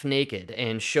twerking half naked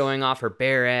and showing off her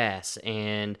bare ass,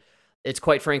 and it's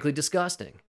quite frankly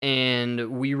disgusting.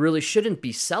 And we really shouldn't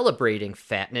be celebrating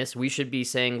fatness. We should be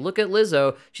saying, look at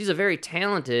Lizzo. She's a very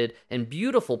talented and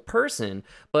beautiful person,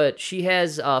 but she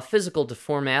has physical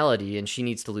deformality and she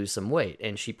needs to lose some weight.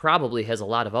 And she probably has a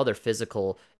lot of other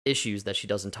physical issues that she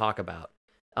doesn't talk about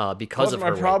because of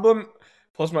her weight.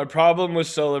 Plus, my problem with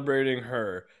celebrating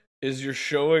her is you're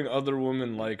showing other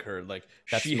women like her. Like,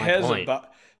 That's she my has point.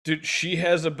 dude, she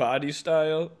has a body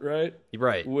style, right?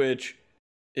 Right. Which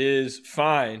is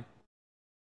fine.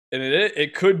 And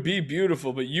it could be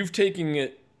beautiful, but you've taken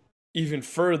it even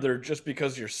further just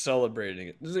because you're celebrating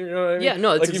it. You know what I mean? Yeah,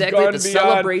 no, it's exactly the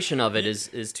celebration of it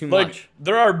is too much.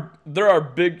 There are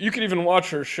big. You can even watch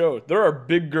her show. There are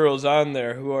big girls on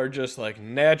there who are just like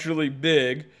naturally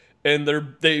big, and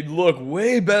they look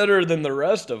way better than the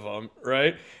rest of them,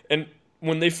 right? And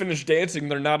when they finish dancing,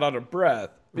 they're not out of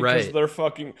breath. Because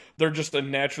they're just a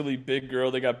naturally big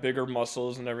girl. They got bigger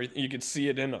muscles and everything. You can see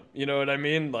it in them. You know what I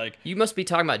mean? Like, you must be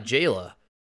talking about Jayla.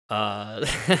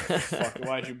 Fuck,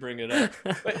 why'd you bring it up?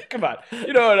 Wait, come on.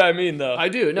 You know what I mean, though. I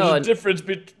do. No,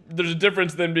 there's a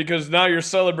difference then, because now you're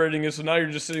celebrating it, so now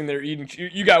you're just sitting there eating.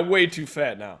 You got way too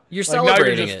fat now. You're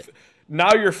celebrating it.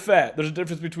 Now you're fat. There's a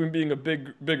difference between being a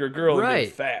bigger girl and being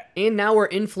fat. And now we're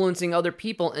influencing other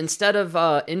people instead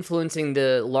of influencing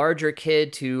the larger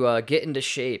kid to get into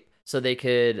shape so they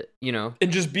could, and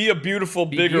just be a beautiful,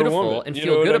 bigger woman and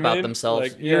feel good about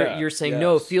themselves. Like, you're saying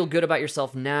no, feel good about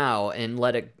yourself now and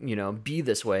let it, be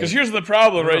this way. Because here's the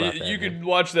problem, right? You could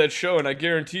watch that show, and I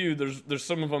guarantee you, there's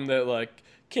some of them that like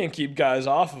can't keep guys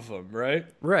off of them, right?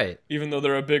 Right. Even though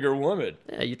they're a bigger woman.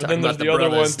 Yeah, you talking about the other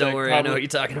ones. Don't worry, I know what you're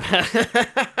talking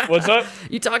about. What's up?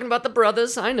 You talking about the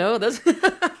brothers? I know. That's.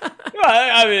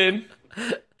 I mean,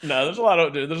 no, there's a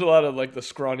lot of like the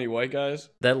scrawny white guys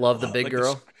that love the big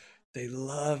girl. They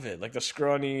love it, like the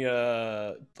scrawny,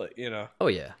 Oh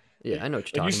yeah. Yeah, I know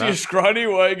what you're talking about. You see a scrawny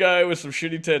white guy with some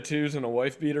shitty tattoos and a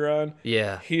wife beater on?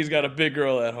 Yeah. He's got a big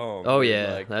girl at home. Oh,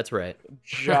 yeah, like, that's right.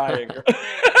 Giant girl.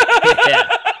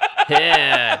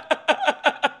 Yeah.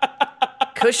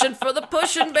 Cushion for the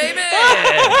pushing, baby.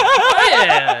 Oh,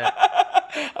 yeah.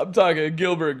 I'm talking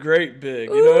Gilbert Grape big,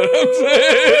 you know what I'm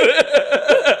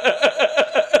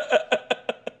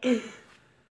saying?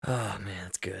 Oh, man,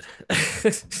 that's good.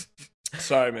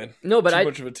 Sorry, man. No, but Too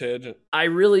much of a tangent. I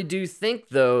really do think,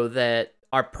 though, that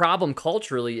our problem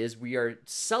culturally is we are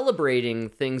celebrating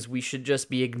things we should just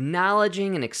be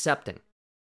acknowledging and accepting.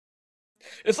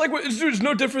 It's like, it's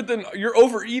no different than, your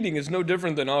overeating is no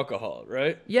different than alcohol,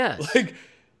 right? Yes.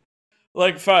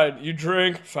 Like, fine, you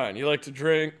drink, fine, you like to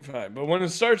drink, fine. But when it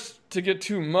starts to get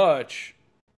too much,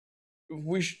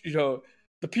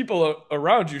 the people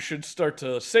around you should start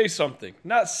to say something,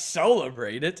 not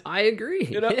celebrate it. I agree.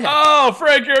 Yeah. Oh,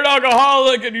 Frank, you're an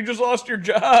alcoholic and you just lost your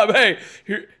job. Hey,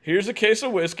 here's a case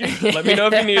of whiskey. Let me know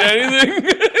if you need anything.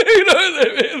 You know what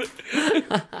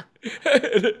I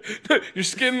mean? Your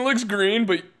skin looks green,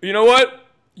 but you know what?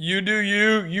 You do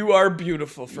you. You are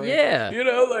beautiful, Frank. Yeah.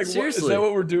 Seriously. Is that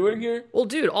what we're doing here? Well,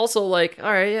 dude, also, like,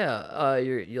 all right, yeah,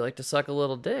 you like to suck a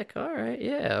little dick. All right,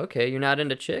 yeah, okay. You're not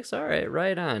into chicks? All right,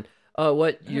 right on.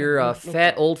 You're a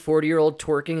fat, old 40-year-old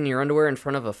twerking in your underwear in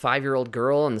front of a 5-year-old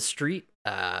girl on the street?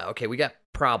 Okay, we got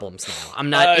problems now. I'm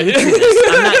not into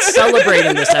this. I'm not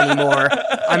celebrating this anymore.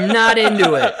 I'm not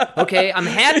into it. Okay, I'm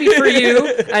happy for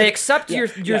you. I accept your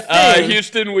thing.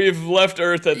 Houston, we've left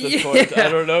Earth at this point. I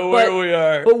don't know where we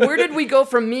are. But where did we go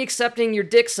from me accepting your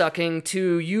dick sucking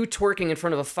to you twerking in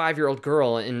front of a 5-year-old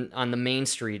girl on the main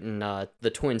street in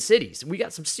the Twin Cities? We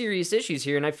got some serious issues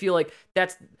here, and I feel like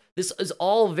this is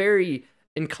all very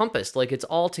encompassed. Like, it's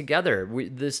all together.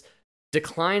 This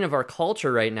decline of our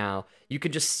culture right now, you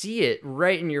could just see it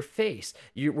right in your face.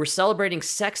 We're celebrating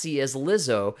sexy as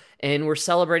Lizzo, and we're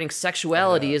celebrating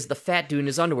sexuality as the fat dude in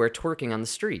his underwear twerking on the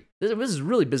street. This is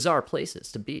really bizarre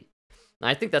places to be. And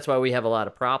I think that's why we have a lot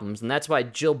of problems, and that's why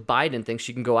Jill Biden thinks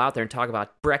she can go out there and talk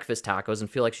about breakfast tacos and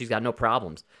feel like she's got no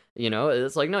problems.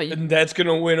 It's like, no. And that's going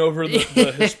to win over the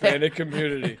Hispanic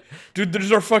community. Dude,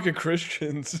 these are fucking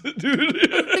Christians.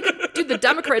 Dude, the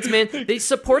Democrats, man, they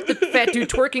support the fat dude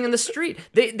twerking in the street.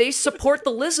 They support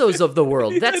the Lizzos of the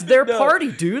world. That's their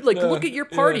party, dude. Like, look at your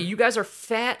party. Yeah. You guys are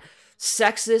fat,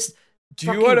 sexist,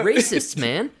 fucking racists,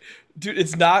 man. Dude,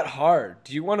 it's not hard.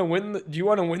 Do you want to win? Do you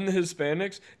want to win the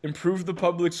Hispanics? Improve the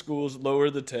public schools, lower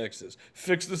the taxes,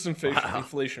 fix this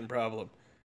inflation problem.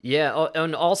 Yeah,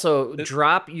 and also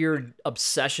drop your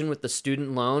obsession with the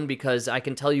student loan, because I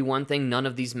can tell you one thing none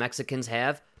of these Mexicans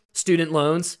have: student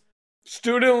loans.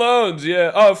 Student loans,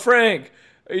 yeah. Oh, Frank,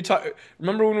 are you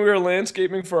remember when we were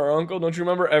landscaping for our uncle? Don't you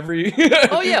remember every?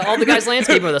 Oh yeah, all the guys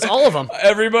landscaping with us, all of them.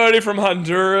 Everybody from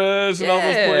Honduras and all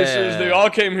those places, they all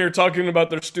came here talking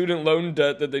about their student loan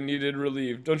debt that they needed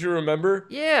relieved. Don't you remember?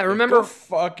 Yeah, remember. Go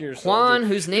fuck yourself. Juan, dude.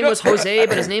 whose name was Jose,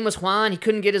 but his name was Juan. He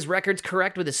couldn't get his records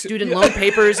correct with his student loan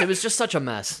papers. It was just such a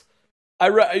mess. I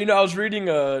was reading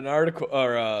an article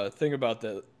or a thing about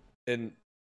that, and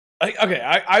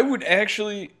I'm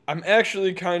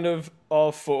actually kind of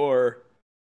all for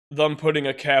them putting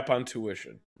a cap on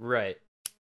tuition. Right.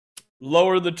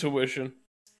 Lower the tuition.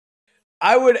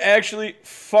 I would actually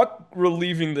fuck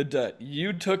relieving the debt.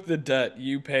 You took the debt,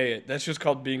 you pay it. That's just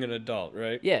called being an adult,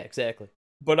 right? Yeah, exactly.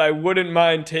 But I wouldn't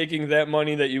mind taking that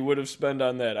money that you would have spent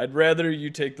on that. I'd rather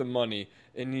you take the money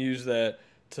and use that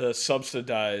to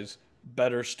subsidize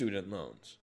better student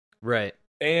loans. Right.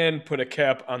 And put a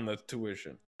cap on the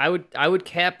tuition. I would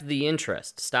cap the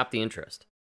interest. Stop the interest.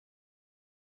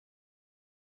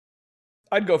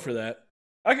 I'd go for that.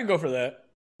 I could go for that.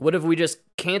 What if we just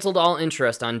canceled all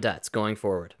interest on debts going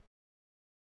forward?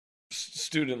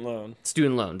 Student loan.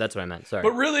 Student loan, that's what I meant. Sorry.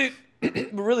 But really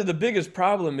the biggest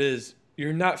problem is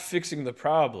you're not fixing the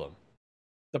problem.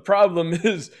 The problem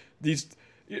is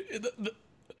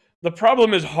the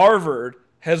problem is Harvard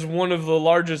has one of the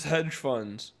largest hedge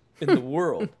funds in the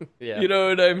world. Yeah. You know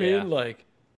what I mean? Yeah. Like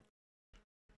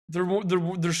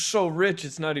they're so rich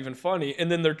it's not even funny, and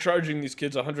then they're charging these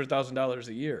kids $100,000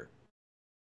 a year.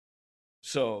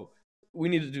 So we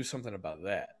need to do something about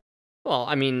that. Well,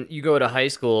 I mean, you go to high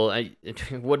school.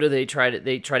 What do they try to?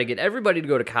 They try to get everybody to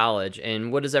go to college,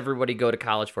 and what does everybody go to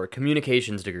college for?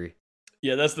 Communications degree.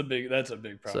 Yeah, that's a big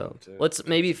problem So too. let's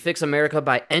maybe fix America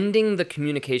by ending the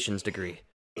communications degree.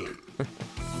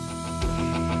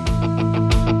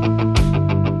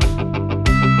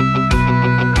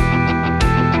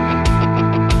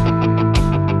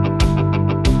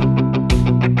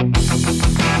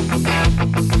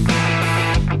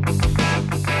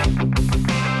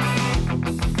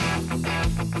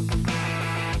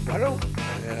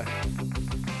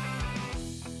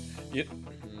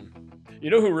 You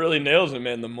know who really nails it,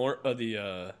 man? The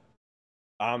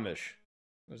Amish.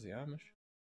 Was the Amish?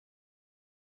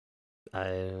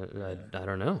 I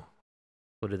don't know.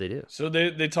 What do they do? So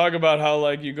they talk about how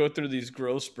like you go through these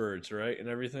growth spurts, right, and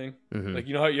everything. Mhm. Like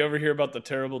you know how you ever hear about the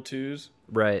terrible twos,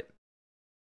 Right.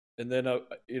 and then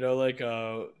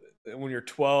when you're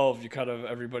 12, you kind of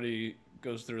everybody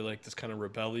goes through like this kind of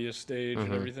rebellious stage and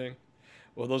Mhm. everything.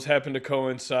 Well, those happen to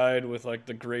coincide with like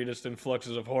the greatest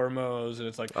influxes of hormones, and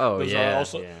it's like Oh, those yeah, are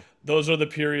also yeah. those are the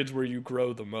periods where you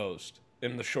grow the most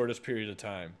in the shortest period of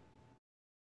time.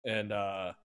 And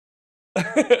but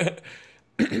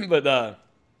I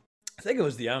think it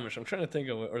was the Amish. I'm trying to think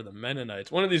of or the Mennonites.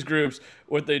 One of these groups,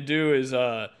 what they do is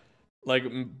like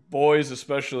boys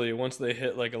especially once they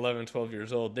hit like 11, 12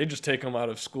 years old, they just take them out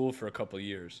of school for a couple of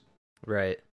years.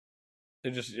 Right.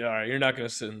 They just, all right, you're not going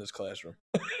to sit in this classroom.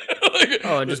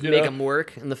 And just make them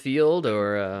work in the field,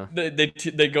 or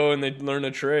They go and they learn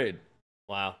a trade.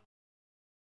 Wow.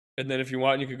 And then if you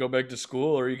want, you could go back to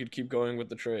school, or you could keep going with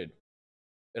the trade.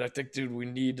 And I think, dude, we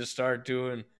need to start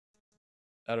doing,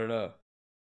 I don't know.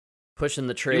 Pushing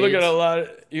the trades. You look at a lot,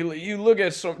 you look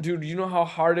at some, dude, you know how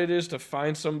hard it is to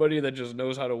find somebody that just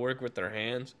knows how to work with their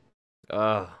hands?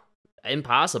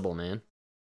 Impossible, man.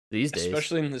 These days.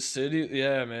 Especially in the city.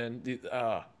 Yeah, man.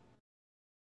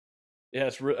 Yeah,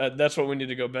 that's what we need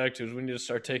to go back to, is we need to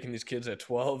start taking these kids at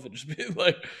 12 and just be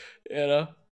like, I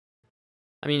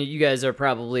mean, you guys are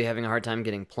probably having a hard time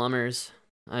getting plumbers,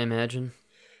 I imagine.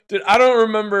 Dude, I don't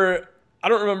remember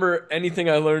anything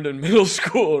I learned in middle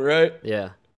school, right? Yeah.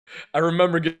 I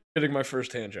remember getting my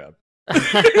first hand job.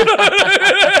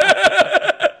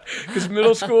 Because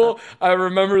middle school, I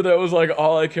remember that was like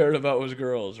all I cared about was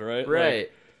girls, right? Right.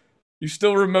 Like, you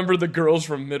still remember the girls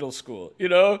from middle school, you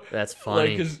know? That's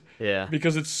funny. Like,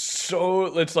 because it's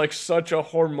like such a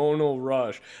hormonal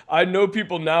rush. I know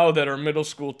people now that are middle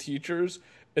school teachers,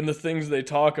 and the things they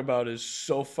talk about is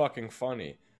so fucking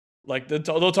funny. Like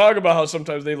they'll talk about how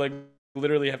sometimes they like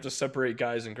literally have to separate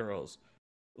guys and girls,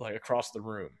 like across the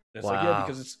room. And it's like, yeah,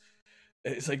 because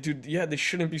it's like, dude, yeah, they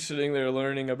shouldn't be sitting there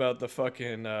learning about the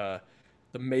fucking the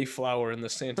Mayflower and the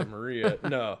Santa Maria.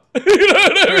 No. You know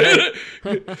what I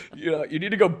mean? You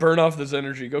need to go burn off this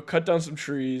energy. Go cut down some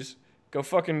trees. Go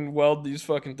fucking weld these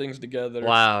fucking things together.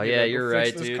 Wow, yeah, Go you're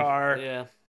fix right, this dude. car. Yeah.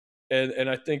 And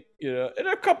I think, you know, in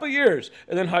a couple of years,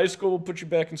 and then high school will put you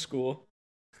back in school.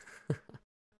 You're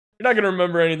not going to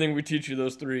remember anything we teach you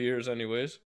those 3 years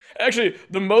anyways. Actually,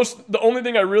 the only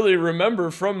thing I really remember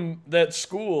from that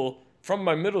school, from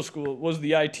my middle school, was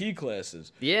the IT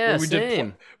classes. Yeah,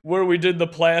 same. Where we did the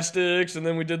plastics and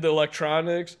then we did the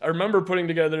electronics. I remember putting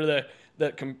together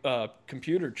that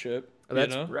computer chip.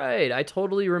 That's right. I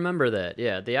totally remember that.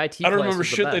 Yeah, the IT. I don't remember was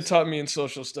shit the they best. taught me in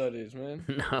social studies, man.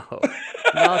 No,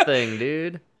 nothing,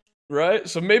 dude. Right?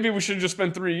 So maybe we should just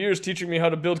spend 3 years teaching me how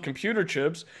to build computer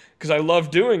chips because I love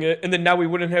doing it, and then now we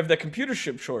wouldn't have that computer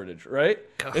chip shortage, right?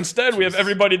 Oh, Instead, we have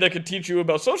everybody that could teach you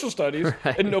about social studies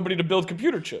Right. and nobody to build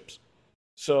computer chips.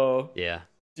 So Yeah.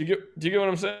 do you get what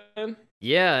I'm saying?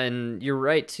 Yeah, and you're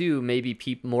right too. Maybe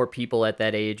more people at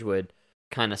that age would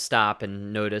kind of stop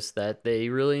and notice that they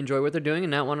really enjoy what they're doing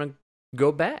and not want to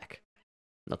go back.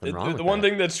 Nothing wrong with The one that.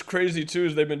 thing that's crazy too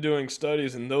is they've been doing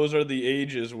studies, and those are the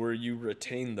ages where you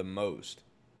retain the most,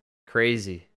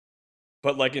 Crazy.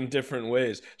 but like in different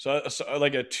ways. So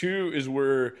like a 2 is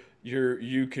where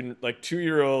you can, like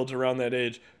 2-year-olds around that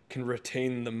age can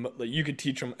retain like you could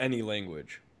teach them any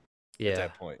language. Yeah, at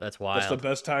that point. that's wild. That's the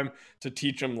best time to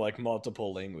teach them like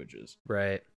multiple languages.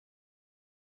 Right.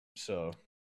 So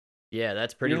Yeah,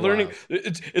 that's pretty you're learning.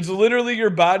 wild. It's literally your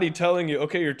body telling you,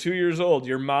 okay, you're 2 years old.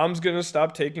 Your mom's gonna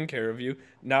stop taking care of you.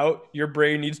 Now your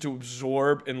brain needs to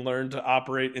absorb and learn to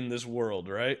operate in this world,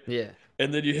 right? Yeah.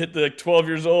 And then you hit the 12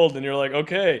 years old, and you're like,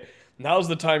 okay, now's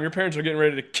the time. Your parents are getting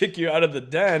ready to kick you out of the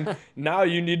den. Now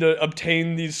you need to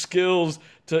obtain these skills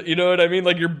to, you know what I mean?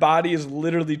 Like your body is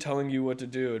literally telling you what to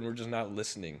do, and we're just not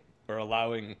listening or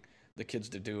allowing the kids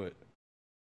to do it.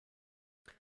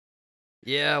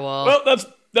 Yeah, well, Well,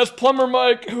 that's Plumber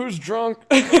Mike, who's drunk.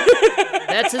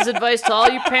 that's his advice to all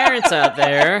you parents out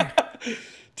there.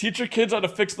 Teach your kids how to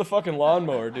fix the fucking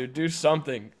lawnmower, dude. Do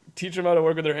something. Teach them how to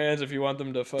work with their hands if you want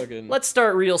them to fucking... Let's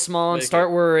start real small and Make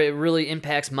start where it really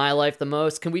impacts my life the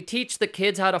most. Can we teach the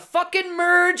kids how to fucking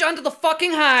merge onto the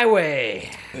fucking highway?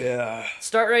 Yeah.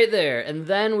 Start right there, and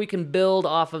then we can build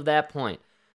off of that point.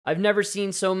 I've never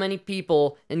seen so many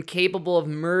people incapable of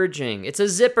merging. It's a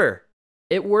zipper.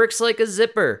 It works like a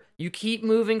zipper. You keep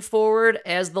moving forward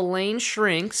as the lane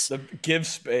shrinks. Give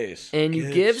space. And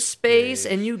you give space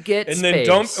and you get and space.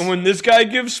 then and when this guy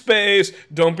gives space,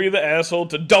 don't be the asshole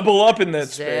to double up in that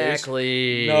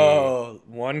Exactly. space. No,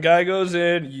 one guy goes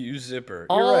in, you zipper.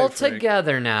 You're All right, Frank.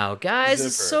 together now. Guys,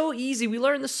 it's Zipper. so easy. We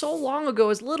learned this so long ago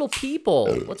as little people.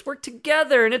 Let's work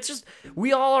together. And it's just,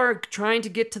 we all are trying to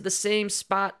get to the same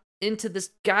spot into this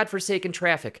godforsaken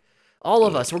traffic. All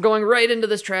of us. We're going right into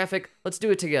this traffic. Let's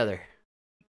do it together.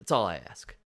 That's all I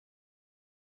ask.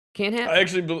 Can't happen. I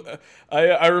actually,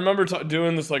 I remember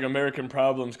doing this like American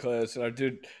Problems class, and I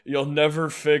did. You'll never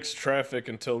fix traffic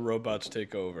until robots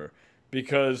take over,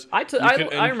 because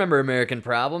I remember American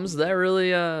Problems. That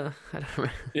really, I don't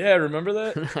remember, Yeah, remember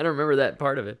that? I don't remember that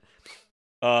part of it.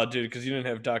 Dude, because you didn't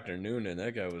have Dr. Noonan.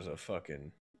 That guy was a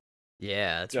fucking...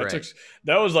 Yeah, that's Yeah, right.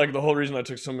 that was like the whole reason I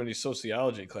took so many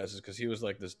sociology classes, because he was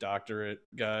like this doctorate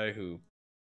guy who...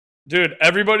 Dude,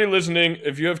 everybody listening,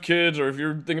 if you have kids or if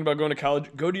you're thinking about going to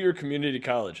college, go to your community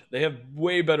college. They have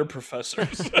way better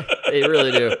professors. They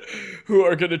really do. Who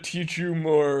are going to teach you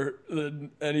more than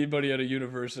anybody at a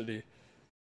university.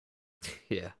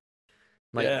 Yeah.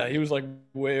 Yeah, he was like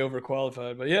way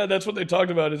overqualified. But yeah, that's what they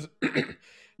talked about is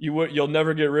you'll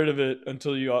never get rid of it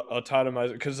until you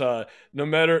autonomize it. Because no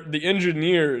matter, the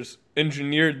engineers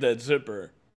engineered that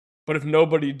zipper. But if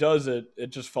nobody does it,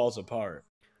 it just falls apart.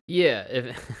 Yeah,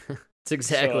 it's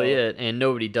exactly it, and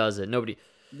nobody does it. Nobody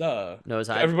knows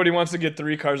how. Everybody wants to get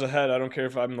 3 cars ahead. I don't care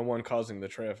if I'm the one causing the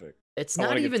traffic. It's I not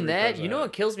wanna get even 3 that. cars You know ahead.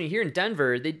 what kills me here in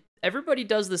Denver? Everybody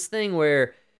does this thing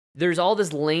where there's all this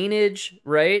laneage,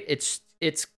 right? It's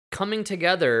coming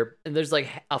together, and there's like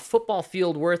a football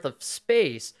field worth of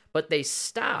space, but they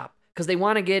stop because they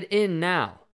want to get in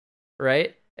now,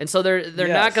 right? And so they're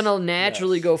not gonna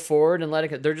naturally go forward and let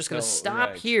it. They're just gonna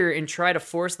stop here and try to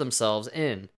force themselves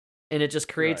in, and it just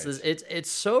creates this. It's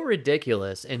so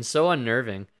ridiculous and so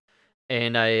unnerving.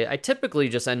 And I typically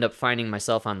just end up finding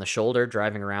myself on the shoulder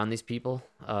driving around these people,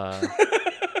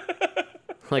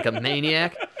 like a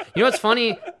maniac. You know what's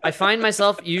funny? I find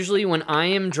myself usually when I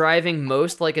am driving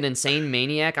most like an insane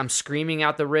maniac, I'm screaming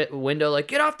out the window like,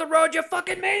 "Get off the road, you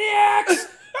fucking maniacs!"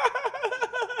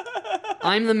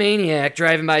 I'm the maniac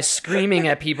driving by screaming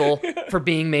at people for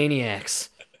being maniacs.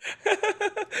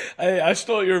 Hey, I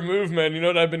stole your move, man. You know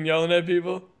what I've been yelling at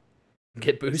people?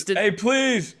 Get boosted? Hey,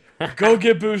 please, go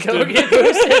get boosted. Go get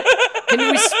boosted.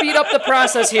 Can we speed up the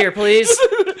process here, please?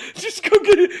 Just go get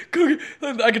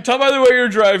I can tell by the way you're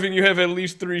driving, you have at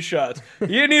least 3 shots.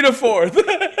 You need a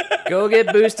 4th. Go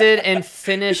get boosted and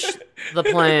finish the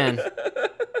plan.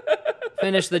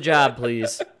 Finish the job,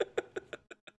 please.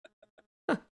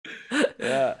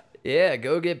 Yeah. Yeah,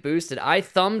 go get boosted. I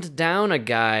thumbed down a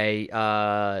guy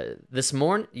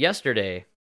yesterday,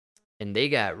 and they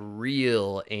got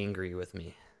real angry with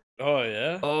me. Oh,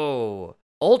 yeah? Oh,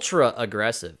 ultra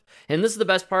aggressive. And this is the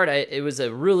best part. It was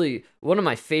one of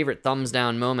my favorite thumbs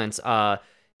down moments.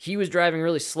 He was driving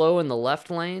really slow in the left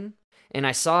lane, and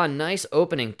I saw a nice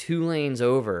opening 2 lanes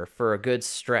over for a good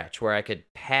stretch where I could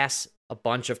pass a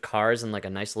bunch of cars in like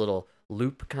a nice little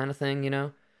loop kind of thing, you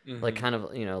know? Mm-hmm. Like kind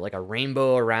of, like a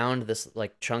rainbow around this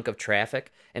like chunk of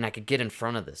traffic, and I could get in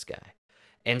front of this guy.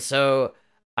 And so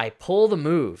I pull the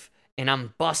move, and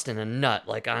I'm busting a nut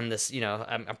like on this,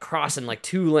 I'm crossing like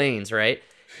 2 lanes, right?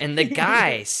 And the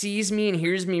guy sees me and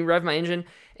hears me rev my engine,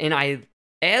 and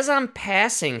as I'm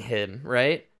passing him,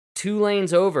 right, 2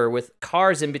 lanes over with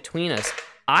cars in between us,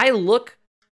 I look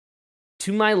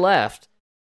to my left,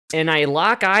 and I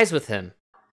lock eyes with him,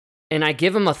 and I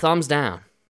give him a thumbs down.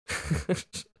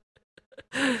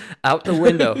 Out the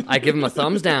window, I give him a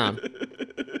thumbs down,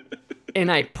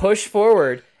 and I push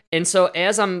forward. And so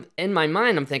as I'm in my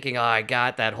mind, I'm thinking, oh, I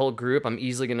got that whole group. I'm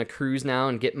easily going to cruise now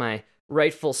and get my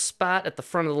rightful spot at the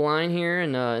front of the line here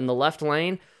in the left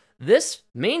lane. This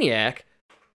maniac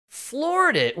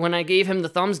floored it when I gave him the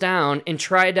thumbs down and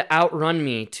tried to outrun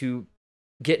me to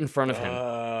get in front of him.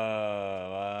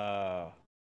 Wow.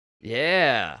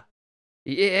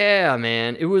 Yeah,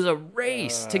 man. It was a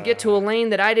race to get to a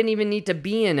lane that I didn't even need to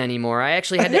be in anymore. I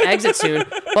actually had to exit soon.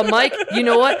 But Mike, you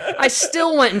know what? I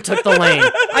still went and took the lane.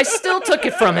 I still took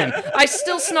it from him. I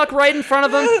still snuck right in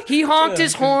front of him. He honked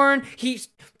his horn. He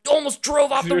almost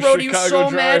drove off the road. He was so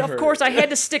mad. Of course, I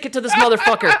had to stick it to this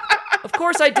motherfucker. Of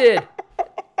course I did.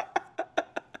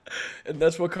 And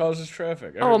that's what causes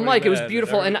traffic. Everybody Mike, it was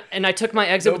beautiful. And I took my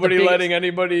exit with the Nobody letting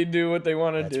anybody do what they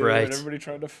want to do. Right. And everybody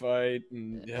trying to fight.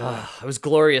 And, yeah. It was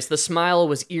glorious. The smile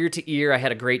was ear to ear. I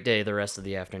had a great day the rest of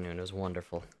the afternoon. It was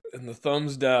wonderful. And the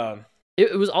thumbs down.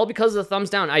 It was all because of the thumbs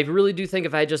down. I really do think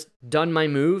if I had just done my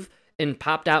move and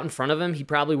popped out in front of him, he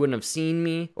probably wouldn't have seen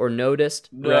me or noticed.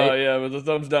 Right? No, yeah, with the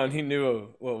thumbs down, he knew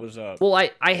what was up. Well,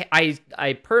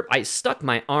 I stuck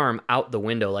my arm out the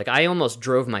window. Like, I almost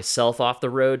drove myself off the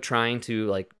road trying to,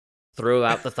 like, throw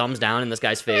out the thumbs down in this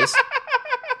guy's face.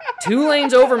 2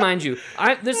 lanes over, mind you.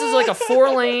 This is like a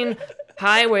 4-lane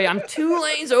highway. I'm 2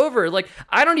 lanes over. Like,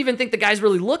 I don't even think the guy's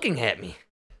really looking at me.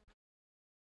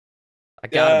 I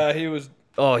got him. He was.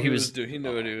 Oh, he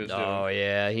knew what he was doing. Oh,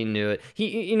 yeah, he knew it.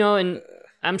 And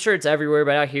I'm sure it's everywhere,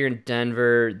 but out here in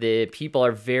Denver, the people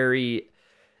are very,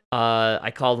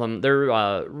 I call them,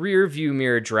 they're rear view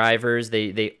mirror drivers.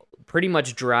 They pretty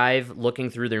much drive looking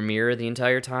through their mirror the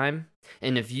entire time.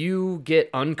 And if you get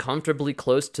uncomfortably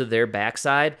close to their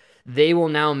backside, they will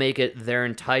now make it their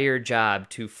entire job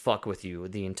to fuck with you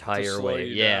the entire way.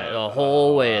 Yeah, the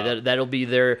whole way. That'll be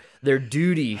their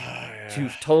duty to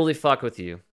totally fuck with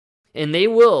you. And they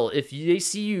will, if they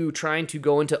see you trying to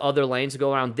go into other lanes to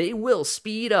go around, they will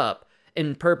speed up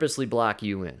and purposely block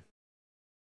you in.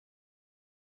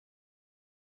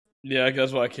 Yeah,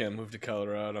 that's why I can't move to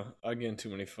Colorado. I get in too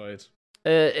many fights.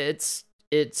 It's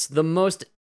the most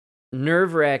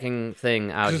nerve-wracking thing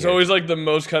out here. There's always like the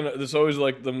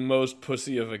most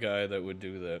pussy of a guy that would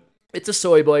do that. It's a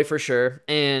soy boy for sure,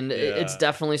 and it's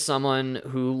definitely someone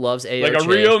who loves AOC. Like a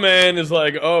real man is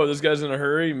like, oh, this guy's in a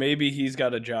hurry. Maybe he's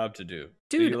got a job to do.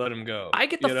 Dude, so you let him go. I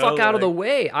get the fuck out of the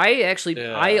way.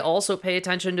 I also pay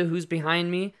attention to who's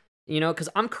behind me, because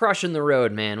I'm crushing the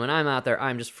road, man. When I'm out there,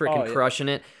 I'm just freaking crushing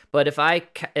it. But if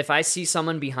I see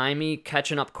someone behind me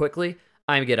catching up quickly,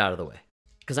 I get out of the way.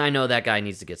 Because I know that guy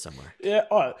needs to get somewhere. Yeah,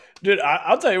 dude,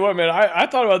 I'll tell you what, man. I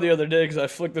thought about it the other day because I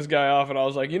flicked this guy off and I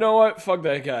was like, you know what? Fuck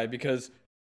that guy. Because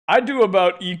I do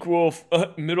about equal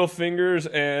middle fingers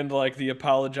and like the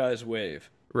apologize wave.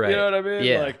 Right. You know what I mean?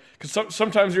 Yeah. Like, because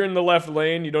sometimes you're in the left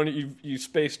lane, you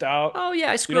spaced out. Oh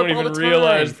yeah, I screw you up don't all even the time,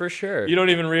 realize, for sure. You don't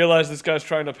even realize this guy's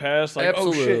trying to pass. Like,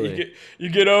 Absolutely. Oh shit, you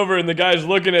get over and the guy's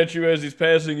looking at you as he's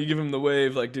passing. You give him the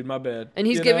wave, like, dude, my bad. And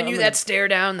he's giving you that stare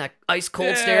down, that ice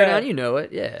cold stare down. You know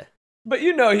it, yeah. But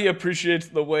he appreciates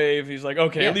the wave. He's like,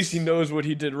 okay, At least he knows what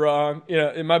he did wrong.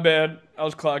 Yeah, my bad. I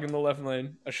was clogging the left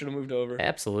lane. I should have moved over.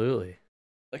 Absolutely.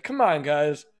 Like, come on,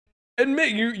 guys.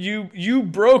 Admit you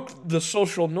broke the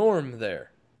social norm there,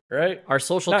 right? Our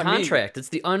social contract. It's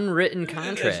the unwritten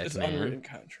contract, it's man. Unwritten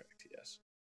contract, yes.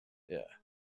 Yeah.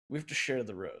 We have to share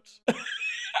the roads. Oh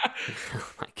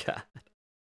my god.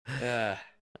 Yeah.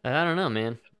 I don't know,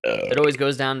 man. It always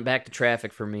goes back to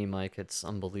traffic for me, Mike. It's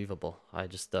unbelievable. I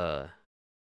just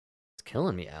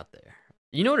killing me out there.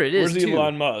 You know what it is, Where's too?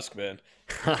 Elon Musk, man?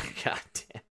 God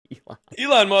damn, Elon.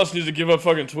 Elon Musk needs to give up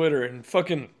fucking Twitter and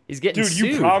fucking. He's getting Dude,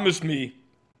 sued. you promised me.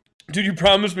 Dude, you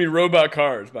promised me robot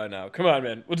cars by now. Come on,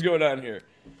 man. What's going on here?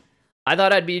 I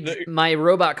thought my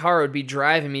robot car would be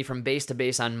driving me from base to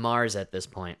base on Mars at this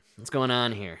point. What's going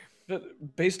on here?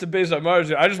 Base to base on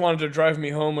Mars. I just wanted to drive me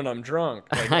home when I'm drunk.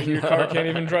 Like, your car can't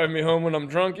even drive me home when I'm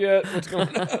drunk yet. What's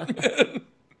going on, man?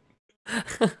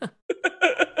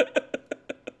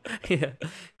 Yeah.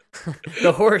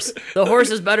 The horse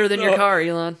is better than your car,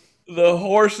 Elon. The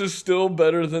horse is still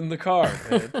better than the car,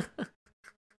 man.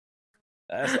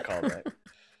 That's a callback.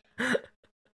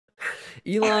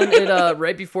 Elon,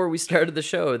 right before we started the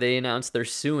show, they announced they're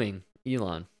suing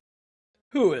Elon.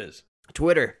 Who is?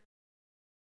 Twitter.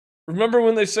 Remember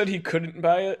when they said he couldn't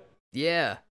buy it?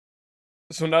 Yeah.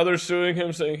 So now they're suing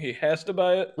him, saying he has to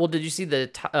buy it? Well, did you see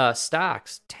the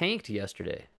stocks tanked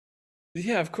yesterday?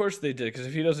 Yeah, of course they did, because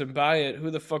if he doesn't buy it,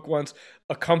 who the fuck wants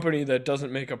a company that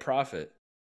doesn't make a profit?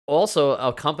 Also,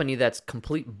 a company that's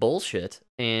complete bullshit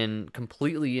and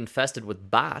completely infested with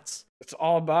bots. It's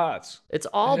all bots. It's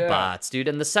all bots, dude.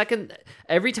 And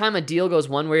every time a deal goes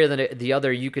one way or the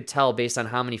other, you could tell based on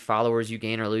how many followers you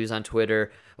gain or lose on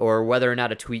Twitter, or whether or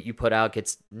not a tweet you put out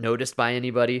gets noticed by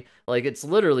anybody. Like, it's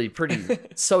literally pretty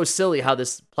so silly how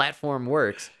this platform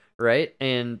works, right?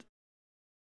 And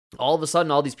all of a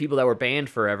sudden, all these people that were banned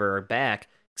forever are back,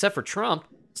 except for Trump.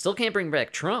 Still can't bring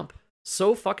back Trump.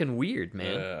 So fucking weird,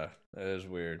 man. Yeah, that is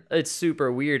weird. It's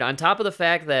super weird. On top of the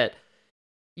fact that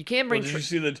you can't bring. Did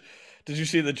you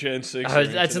see the Gen 6?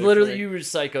 That's today, literally Frank? you, were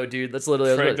psycho, dude. That's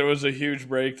literally. Frank, there was a huge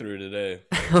breakthrough today.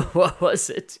 What was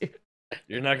it, dude?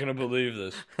 You're not gonna believe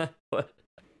this. What?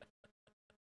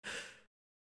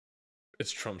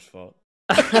 It's Trump's fault.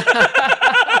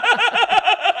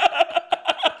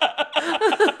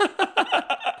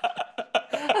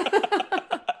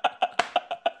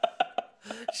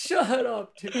 Shut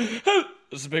up, dude.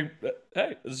 This is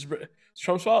it's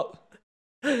Trump's fault.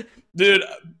 Dude,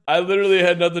 I literally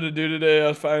had nothing to do today.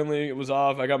 It was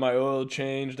off. I got my oil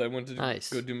changed. I went to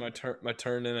go do my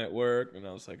turn in at work, and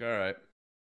I was like, all right,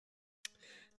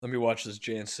 let me watch this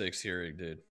Jan 6 hearing,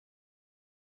 dude.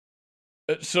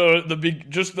 So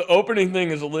just the opening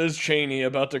thing is Liz Cheney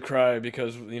about to cry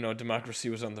because democracy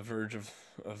was on the verge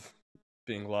of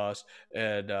being lost,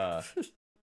 and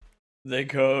they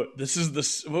go, this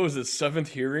is what was it, 7th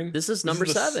hearing? This is number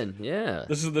 7, yeah.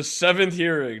 This is the 7th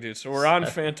heering, dude. So we're on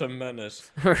Phantom Menace.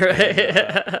 Right.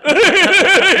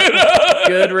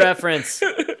 Good reference.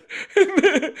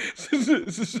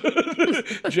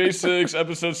 J6,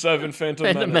 episode 7,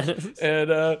 Phantom Menace.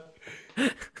 And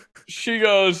she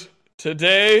goes,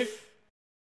 today,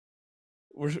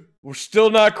 we're still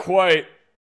not quite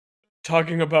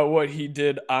talking about what he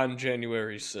did on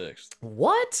January 6th.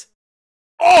 What?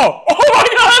 Oh my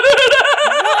God!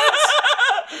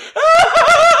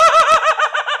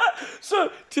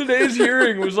 So today's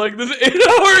hearing was like this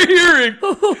 8-hour hearing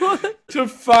to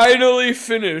finally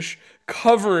finish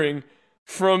covering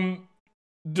from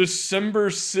December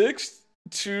 6th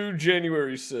to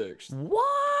January 6th.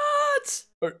 What?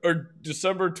 Or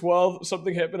December 12th.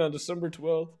 Something happened on December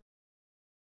 12th.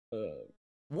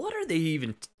 What are they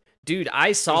even... Dude,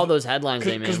 I saw those headlines.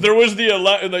 Because there was the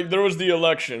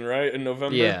election, right, in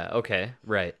November. Yeah. Okay.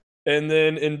 Right. And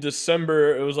then in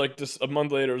December, it was like a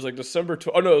month later. It was like December. It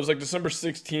was like December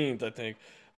 16th, I think.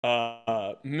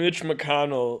 Mitch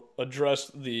McConnell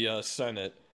addressed the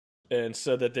Senate and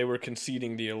said that they were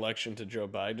conceding the election to Joe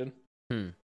Biden.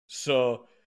 So,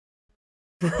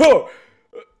 bro,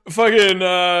 fucking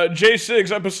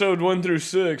J6 episode 1 through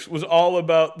 6 was all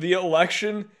about the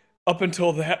election. Up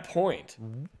until that point,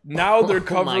 now they're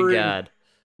covering. Oh my God!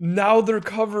 Now they're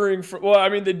covering for. Well, I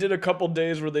mean, they did a couple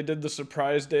days where they did the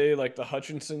surprise day, like the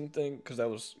Hutchinson thing, because that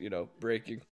was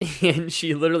breaking. And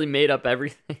she literally made up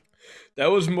everything.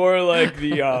 That was more like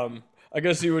the I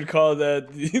guess you would call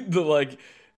that the like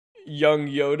young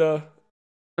Yoda.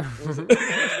 What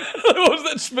was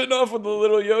that spinoff with the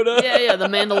little Yoda? Yeah, the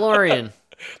Mandalorian.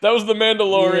 That was the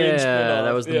Mandalorian spinoff.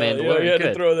 That was the Mandalorian. Yeah, you had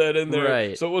to throw that in there.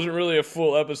 Right. So it wasn't really a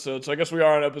full episode. So I guess we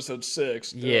are on episode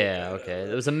 6. Yeah, okay.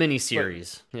 It was a mini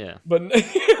series. Yeah. But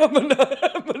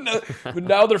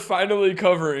now they're finally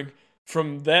covering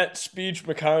from that speech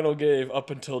McConnell gave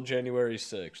up until January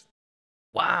 6th.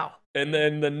 Wow. And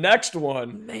then the next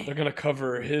one, they're going to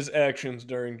cover his actions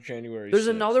during January 6th. There's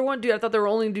another one? Dude, I thought they were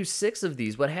only going to do 6 of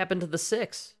these. What happened to the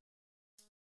 6?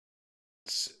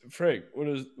 Frank, what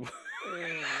is...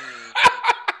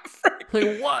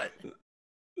 Like what?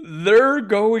 They're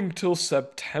going till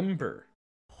September.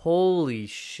 Holy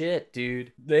shit,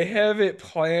 dude. They have it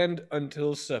planned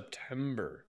until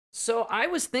September. So I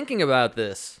was thinking about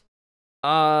this.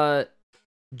 Jan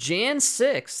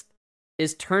 6th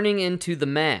is turning into the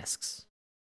masks.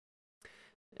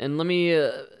 And let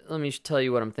me tell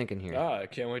you what I'm thinking here. I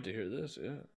can't wait to hear this.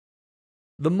 Yeah.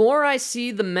 The more I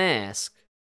see the mask,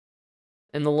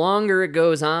 and the longer it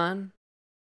goes on,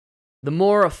 the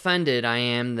more offended I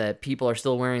am that people are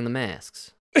still wearing the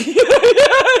masks.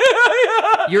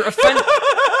 You're offended.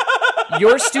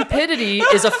 Your stupidity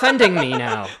is offending me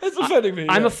now. It's offending me.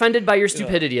 I'm yeah. offended by your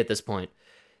stupidity at this point.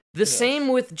 The Yes. same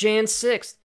with Jan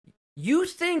 6th. You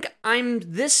think I'm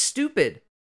this stupid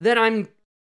that I'm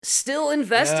still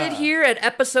invested Yeah. here at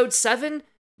episode 7?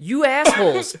 You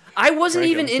assholes. I wasn't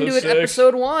Frank, even I'm so into it sick.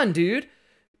 episode 1, dude.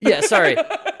 Yeah, sorry.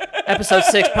 Episode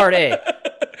 6, part A.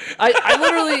 I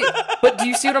literally... But do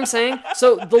you see what I'm saying?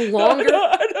 So the longer...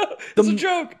 I know. It's a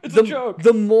joke. It's a joke.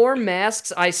 The more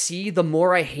masks I see, the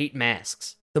more I hate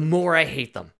masks. The more I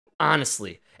hate them,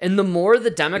 honestly. And the more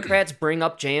the Democrats bring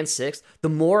up Jan 6th, the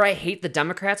more I hate the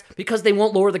Democrats because they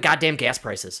won't lower the goddamn gas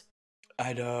prices.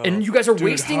 I know. And you guys are Dude,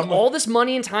 wasting all this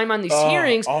money and time on these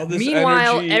hearings. all this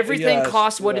Meanwhile, energy, everything yes,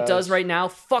 costs what it yes. does right now.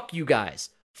 Fuck you guys.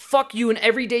 Fuck you. And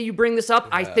every day you bring this up,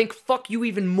 I think fuck you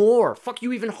even more. Fuck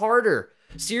you even harder.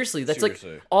 Seriously, that's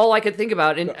Seriously. like all I could think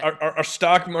about. And Our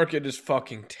stock market is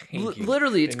fucking tanking.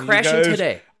 literally, it's And you crashing guys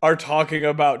today. Are talking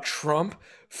about Trump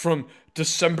from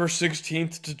December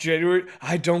 16th to January.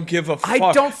 I don't give a fuck.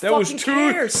 I don't that was fucking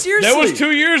care. That Seriously. was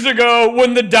 2 years ago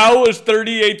when the Dow was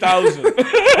 38,000.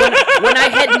 when I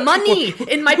had money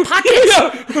in my pocket.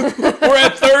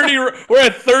 We're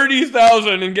at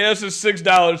 30,000 and gas is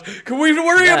 $6. Can we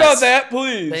worry Yes. about that,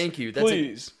 please? Thank you.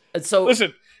 Please. So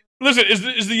Listen,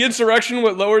 is the insurrection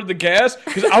what lowered the gas?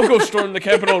 Because I'll go storm the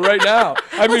Capitol right now.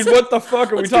 I mean, what the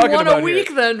fuck are we let's talking do one about a week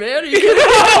here? then, man. Are you kidding?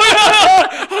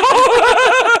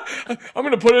 I'm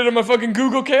gonna put it in my fucking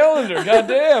Google Calendar. God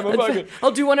damn, I'm fucking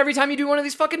I'll do one every time you do one of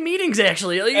these fucking meetings,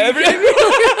 actually. Like, every. in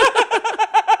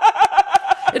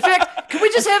fact, can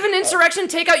we just have an insurrection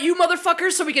take out you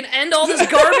motherfuckers so we can end all this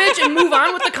garbage and move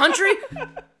on with the country?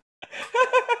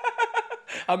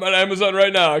 I'm on Amazon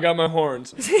right now. I got my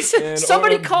horns. And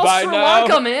Somebody order call buy Sri now.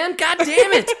 Lanka, man. God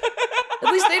damn it.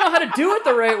 At least they know how to do it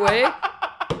the right way.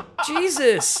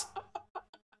 Jesus.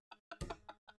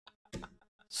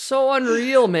 So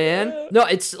unreal, man. No,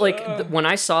 it's like when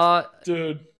I saw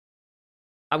Dude.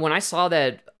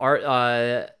 that art,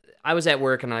 I was at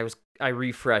work and I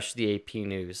refreshed the AP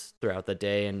news throughout the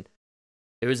day, and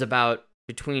it was about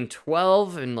between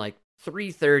 12 and like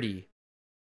 3:30.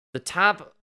 The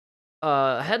top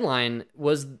headline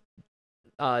was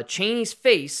Cheney's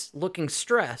face looking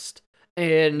stressed,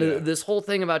 and this whole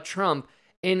thing about Trump.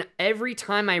 And every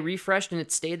time I refreshed and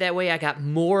it stayed that way, I got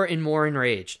more and more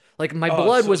enraged. Like my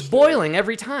blood was boiling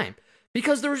every time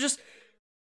because there was just.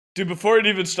 Dude, before it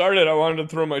even started, I wanted to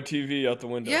throw my TV out the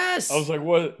window. Yes! I was like,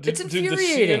 what? It's Dude, the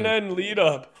infuriating. CNN lead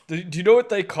up. Do you know what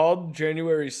they called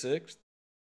January 6th?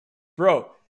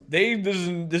 Bro, this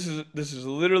is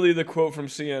literally the quote from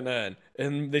CNN,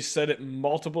 and they said it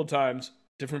multiple times,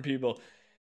 different people.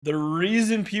 The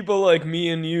reason people like me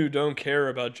and you don't care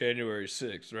about January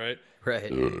 6th, right?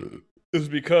 Right. Is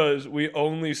because we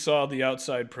only saw the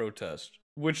outside protest,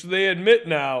 which they admit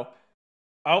now,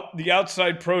 the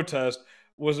outside protest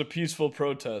was a peaceful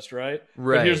protest, right?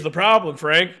 Right. But here's the problem,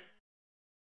 Frank.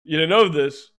 You didn't know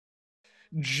this.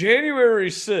 January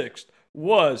 6th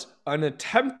was an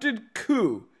attempted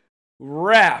coup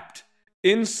wrapped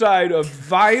inside a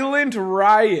violent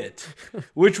riot,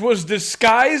 which was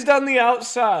disguised on the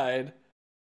outside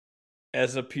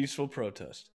as a peaceful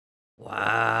protest.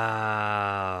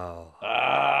 Wow.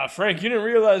 Frank, you didn't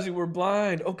realize you were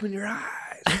blind. Open your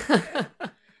eyes.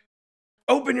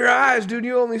 Open your eyes, dude.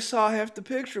 You only saw half the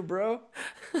picture, bro.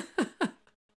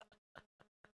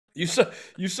 You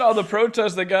saw the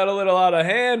protest that got a little out of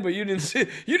hand, but you didn't see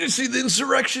the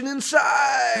insurrection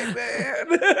inside,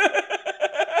 man.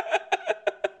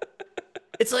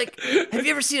 It's like, have you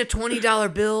ever seen a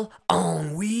 $20 bill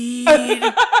on weed?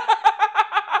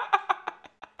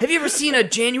 Have you ever seen a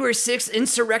January 6th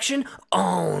insurrection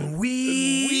on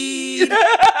weed?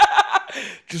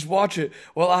 Just watch it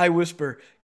while I whisper,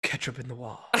 ketchup in the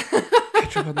wall.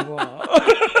 Ketchup on the wall.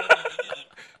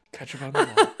 Ketchup on the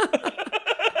wall.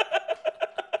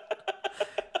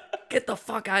 Get the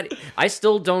fuck out of here. I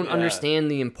still don't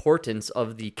understand the importance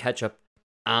of the ketchup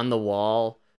on the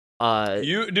wall.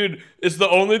 Dude, it's the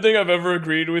only thing I've ever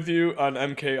agreed with you on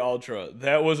MK Ultra.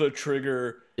 That was a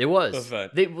trigger. It was.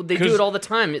 Event. They do it all the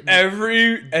time.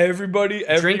 Everybody,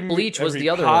 Drink bleach was the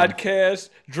other podcast.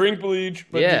 Drink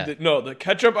bleach, but Yeah. the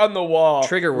ketchup on the wall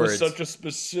Trigger was words. such a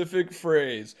specific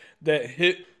phrase that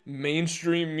hit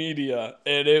mainstream media,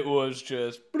 and it was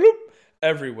just bloop,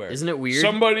 everywhere. Isn't it weird?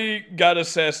 Somebody got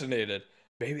assassinated.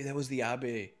 Maybe that was the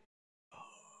Abe.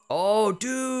 Oh,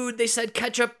 dude, they said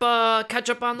ketchup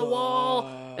on the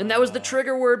wall, and that was the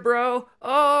trigger word, bro.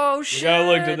 Oh, shit. We gotta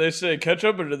look, did they say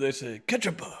ketchup or did they say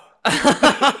ketchup?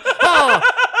 Oh,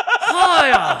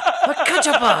 yeah,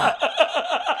 ketchup.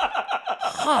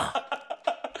 Huh.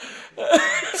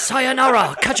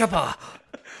 Sayonara, ketchup.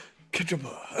 Ketchup.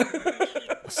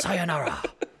 Sayonara.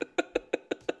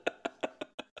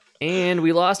 And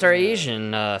we lost our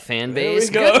Asian fan base.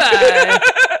 Goodbye.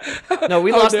 No,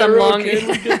 we lost them long.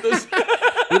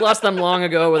 We lost them long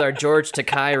ago with our George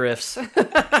Takei riffs.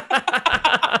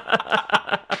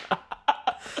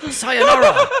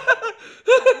 Sayonara.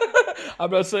 I'm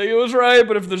not saying it was right,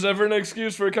 but if there's ever an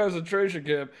excuse for a concentration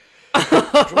camp,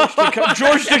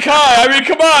 George Takei. I mean,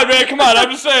 come on, man, come on.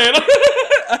 I'm just saying.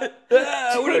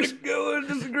 I wouldn't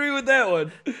disagree with that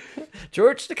one.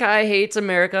 George Takei hates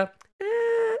America.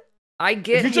 I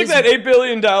get. If you took that $8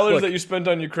 billion that you spent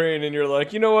on Ukraine and you're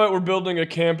like, you know what, we're building a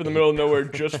camp in the middle of nowhere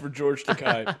just for George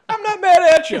Takei. I'm not mad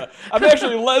at you. I'm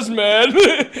actually less mad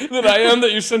than I am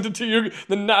that you sent it to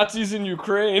the Nazis in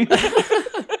Ukraine.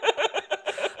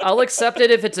 I'll accept it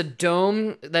if it's a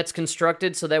dome that's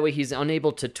constructed so that way he's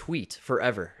unable to tweet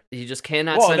forever. He just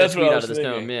cannot send a tweet out of this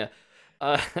dome. Yeah.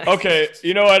 Okay,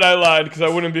 you know what? I lied because I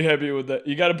wouldn't be happy with that.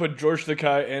 You got to put George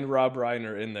Takei and Rob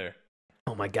Reiner in there.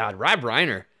 Oh my God, Rob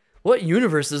Reiner. What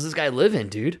universe does this guy live in,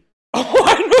 dude? Oh,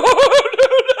 I know,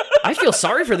 dude. I feel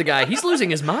sorry for the guy. He's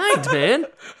losing his mind, man.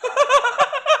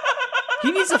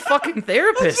 He needs a fucking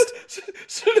therapist.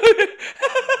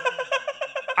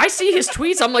 I see his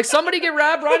tweets. I'm like, somebody get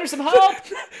Rob Reiner some help.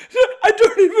 I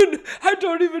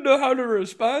don't even know how to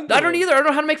respond. I don't either. I don't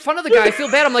know how to make fun of the guy. I feel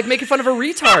bad. I'm like making fun of a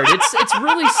retard. It's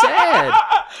really sad.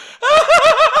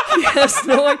 Yes,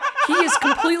 no, like he is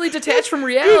completely detached from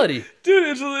reality. Dude,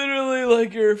 it's literally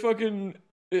like your fucking.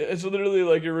 It's literally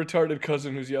like your retarded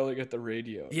cousin who's yelling at the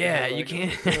radio. Yeah, like, you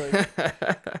can't.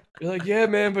 You're like, yeah,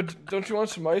 man, but don't you want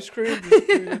some ice cream?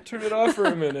 Just turn it off for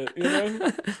a minute, you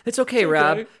know? It's okay,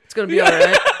 Rob. It's gonna be all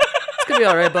right. It's gonna be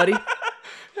all right, buddy.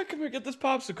 Yeah, come here, get this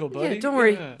popsicle, buddy. Yeah, don't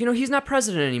worry. Yeah. You know, he's not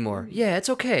president anymore. Yeah, it's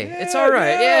okay. Yeah, it's all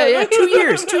right. Yeah. 2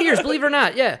 years. 2 years, believe it or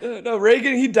not. Yeah. No,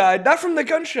 Reagan, he died. Not from the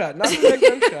gunshot. Not from that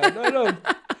gunshot. No.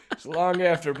 It's long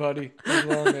after, buddy. It's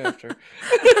long after.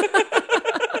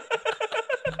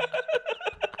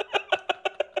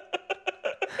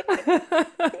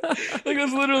 Like,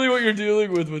 that's literally what you're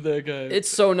dealing with that guy. It's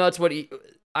so nuts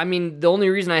I mean, the only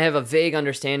reason I have a vague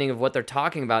understanding of what they're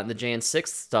talking about in the Jan 6th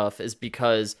stuff is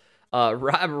because Rob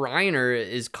Reiner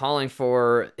is calling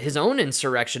for his own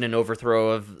insurrection and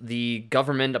overthrow of the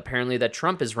government, apparently, that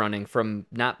Trump is running from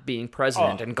not being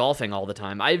president and golfing all the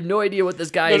time. I have no idea what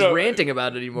this guy is ranting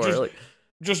about anymore.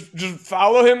 Just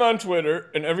follow him on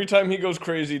Twitter, and every time he goes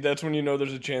crazy, that's when you know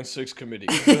there's a Jan 6 committee.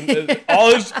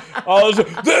 all his,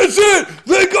 that's it!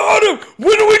 They got him!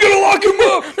 When are we gonna lock him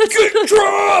up? Get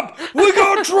Trump! We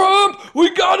got Trump! We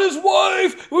got his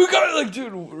wife! We got, like,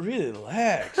 dude,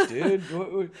 relax,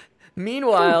 dude.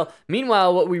 Meanwhile,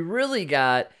 what we really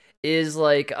got is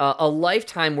like a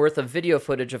lifetime worth of video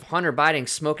footage of Hunter Biden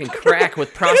smoking crack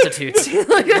with prostitutes. Rob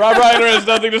Reiner has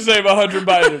nothing to say about Hunter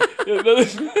Biden.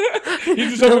 He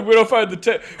just hoping we don't find the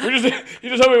tape. He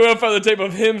just hoping we don't find the tape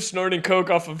of him snorting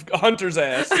coke off of Hunter's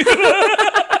ass.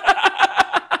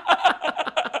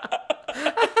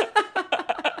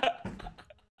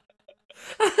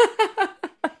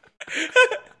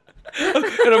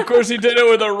 And of course he did it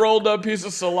with a rolled up piece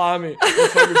of salami. You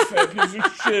fucking fat piece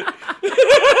of shit.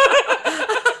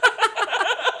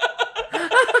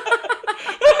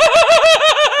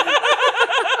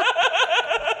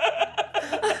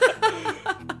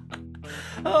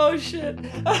 Oh shit.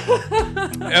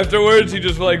 Afterwards he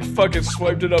just like fucking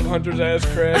swiped it up Hunter's ass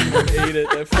crack and ate it.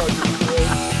 That fucking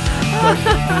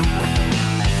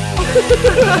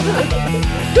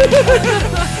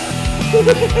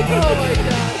Oh my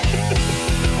god.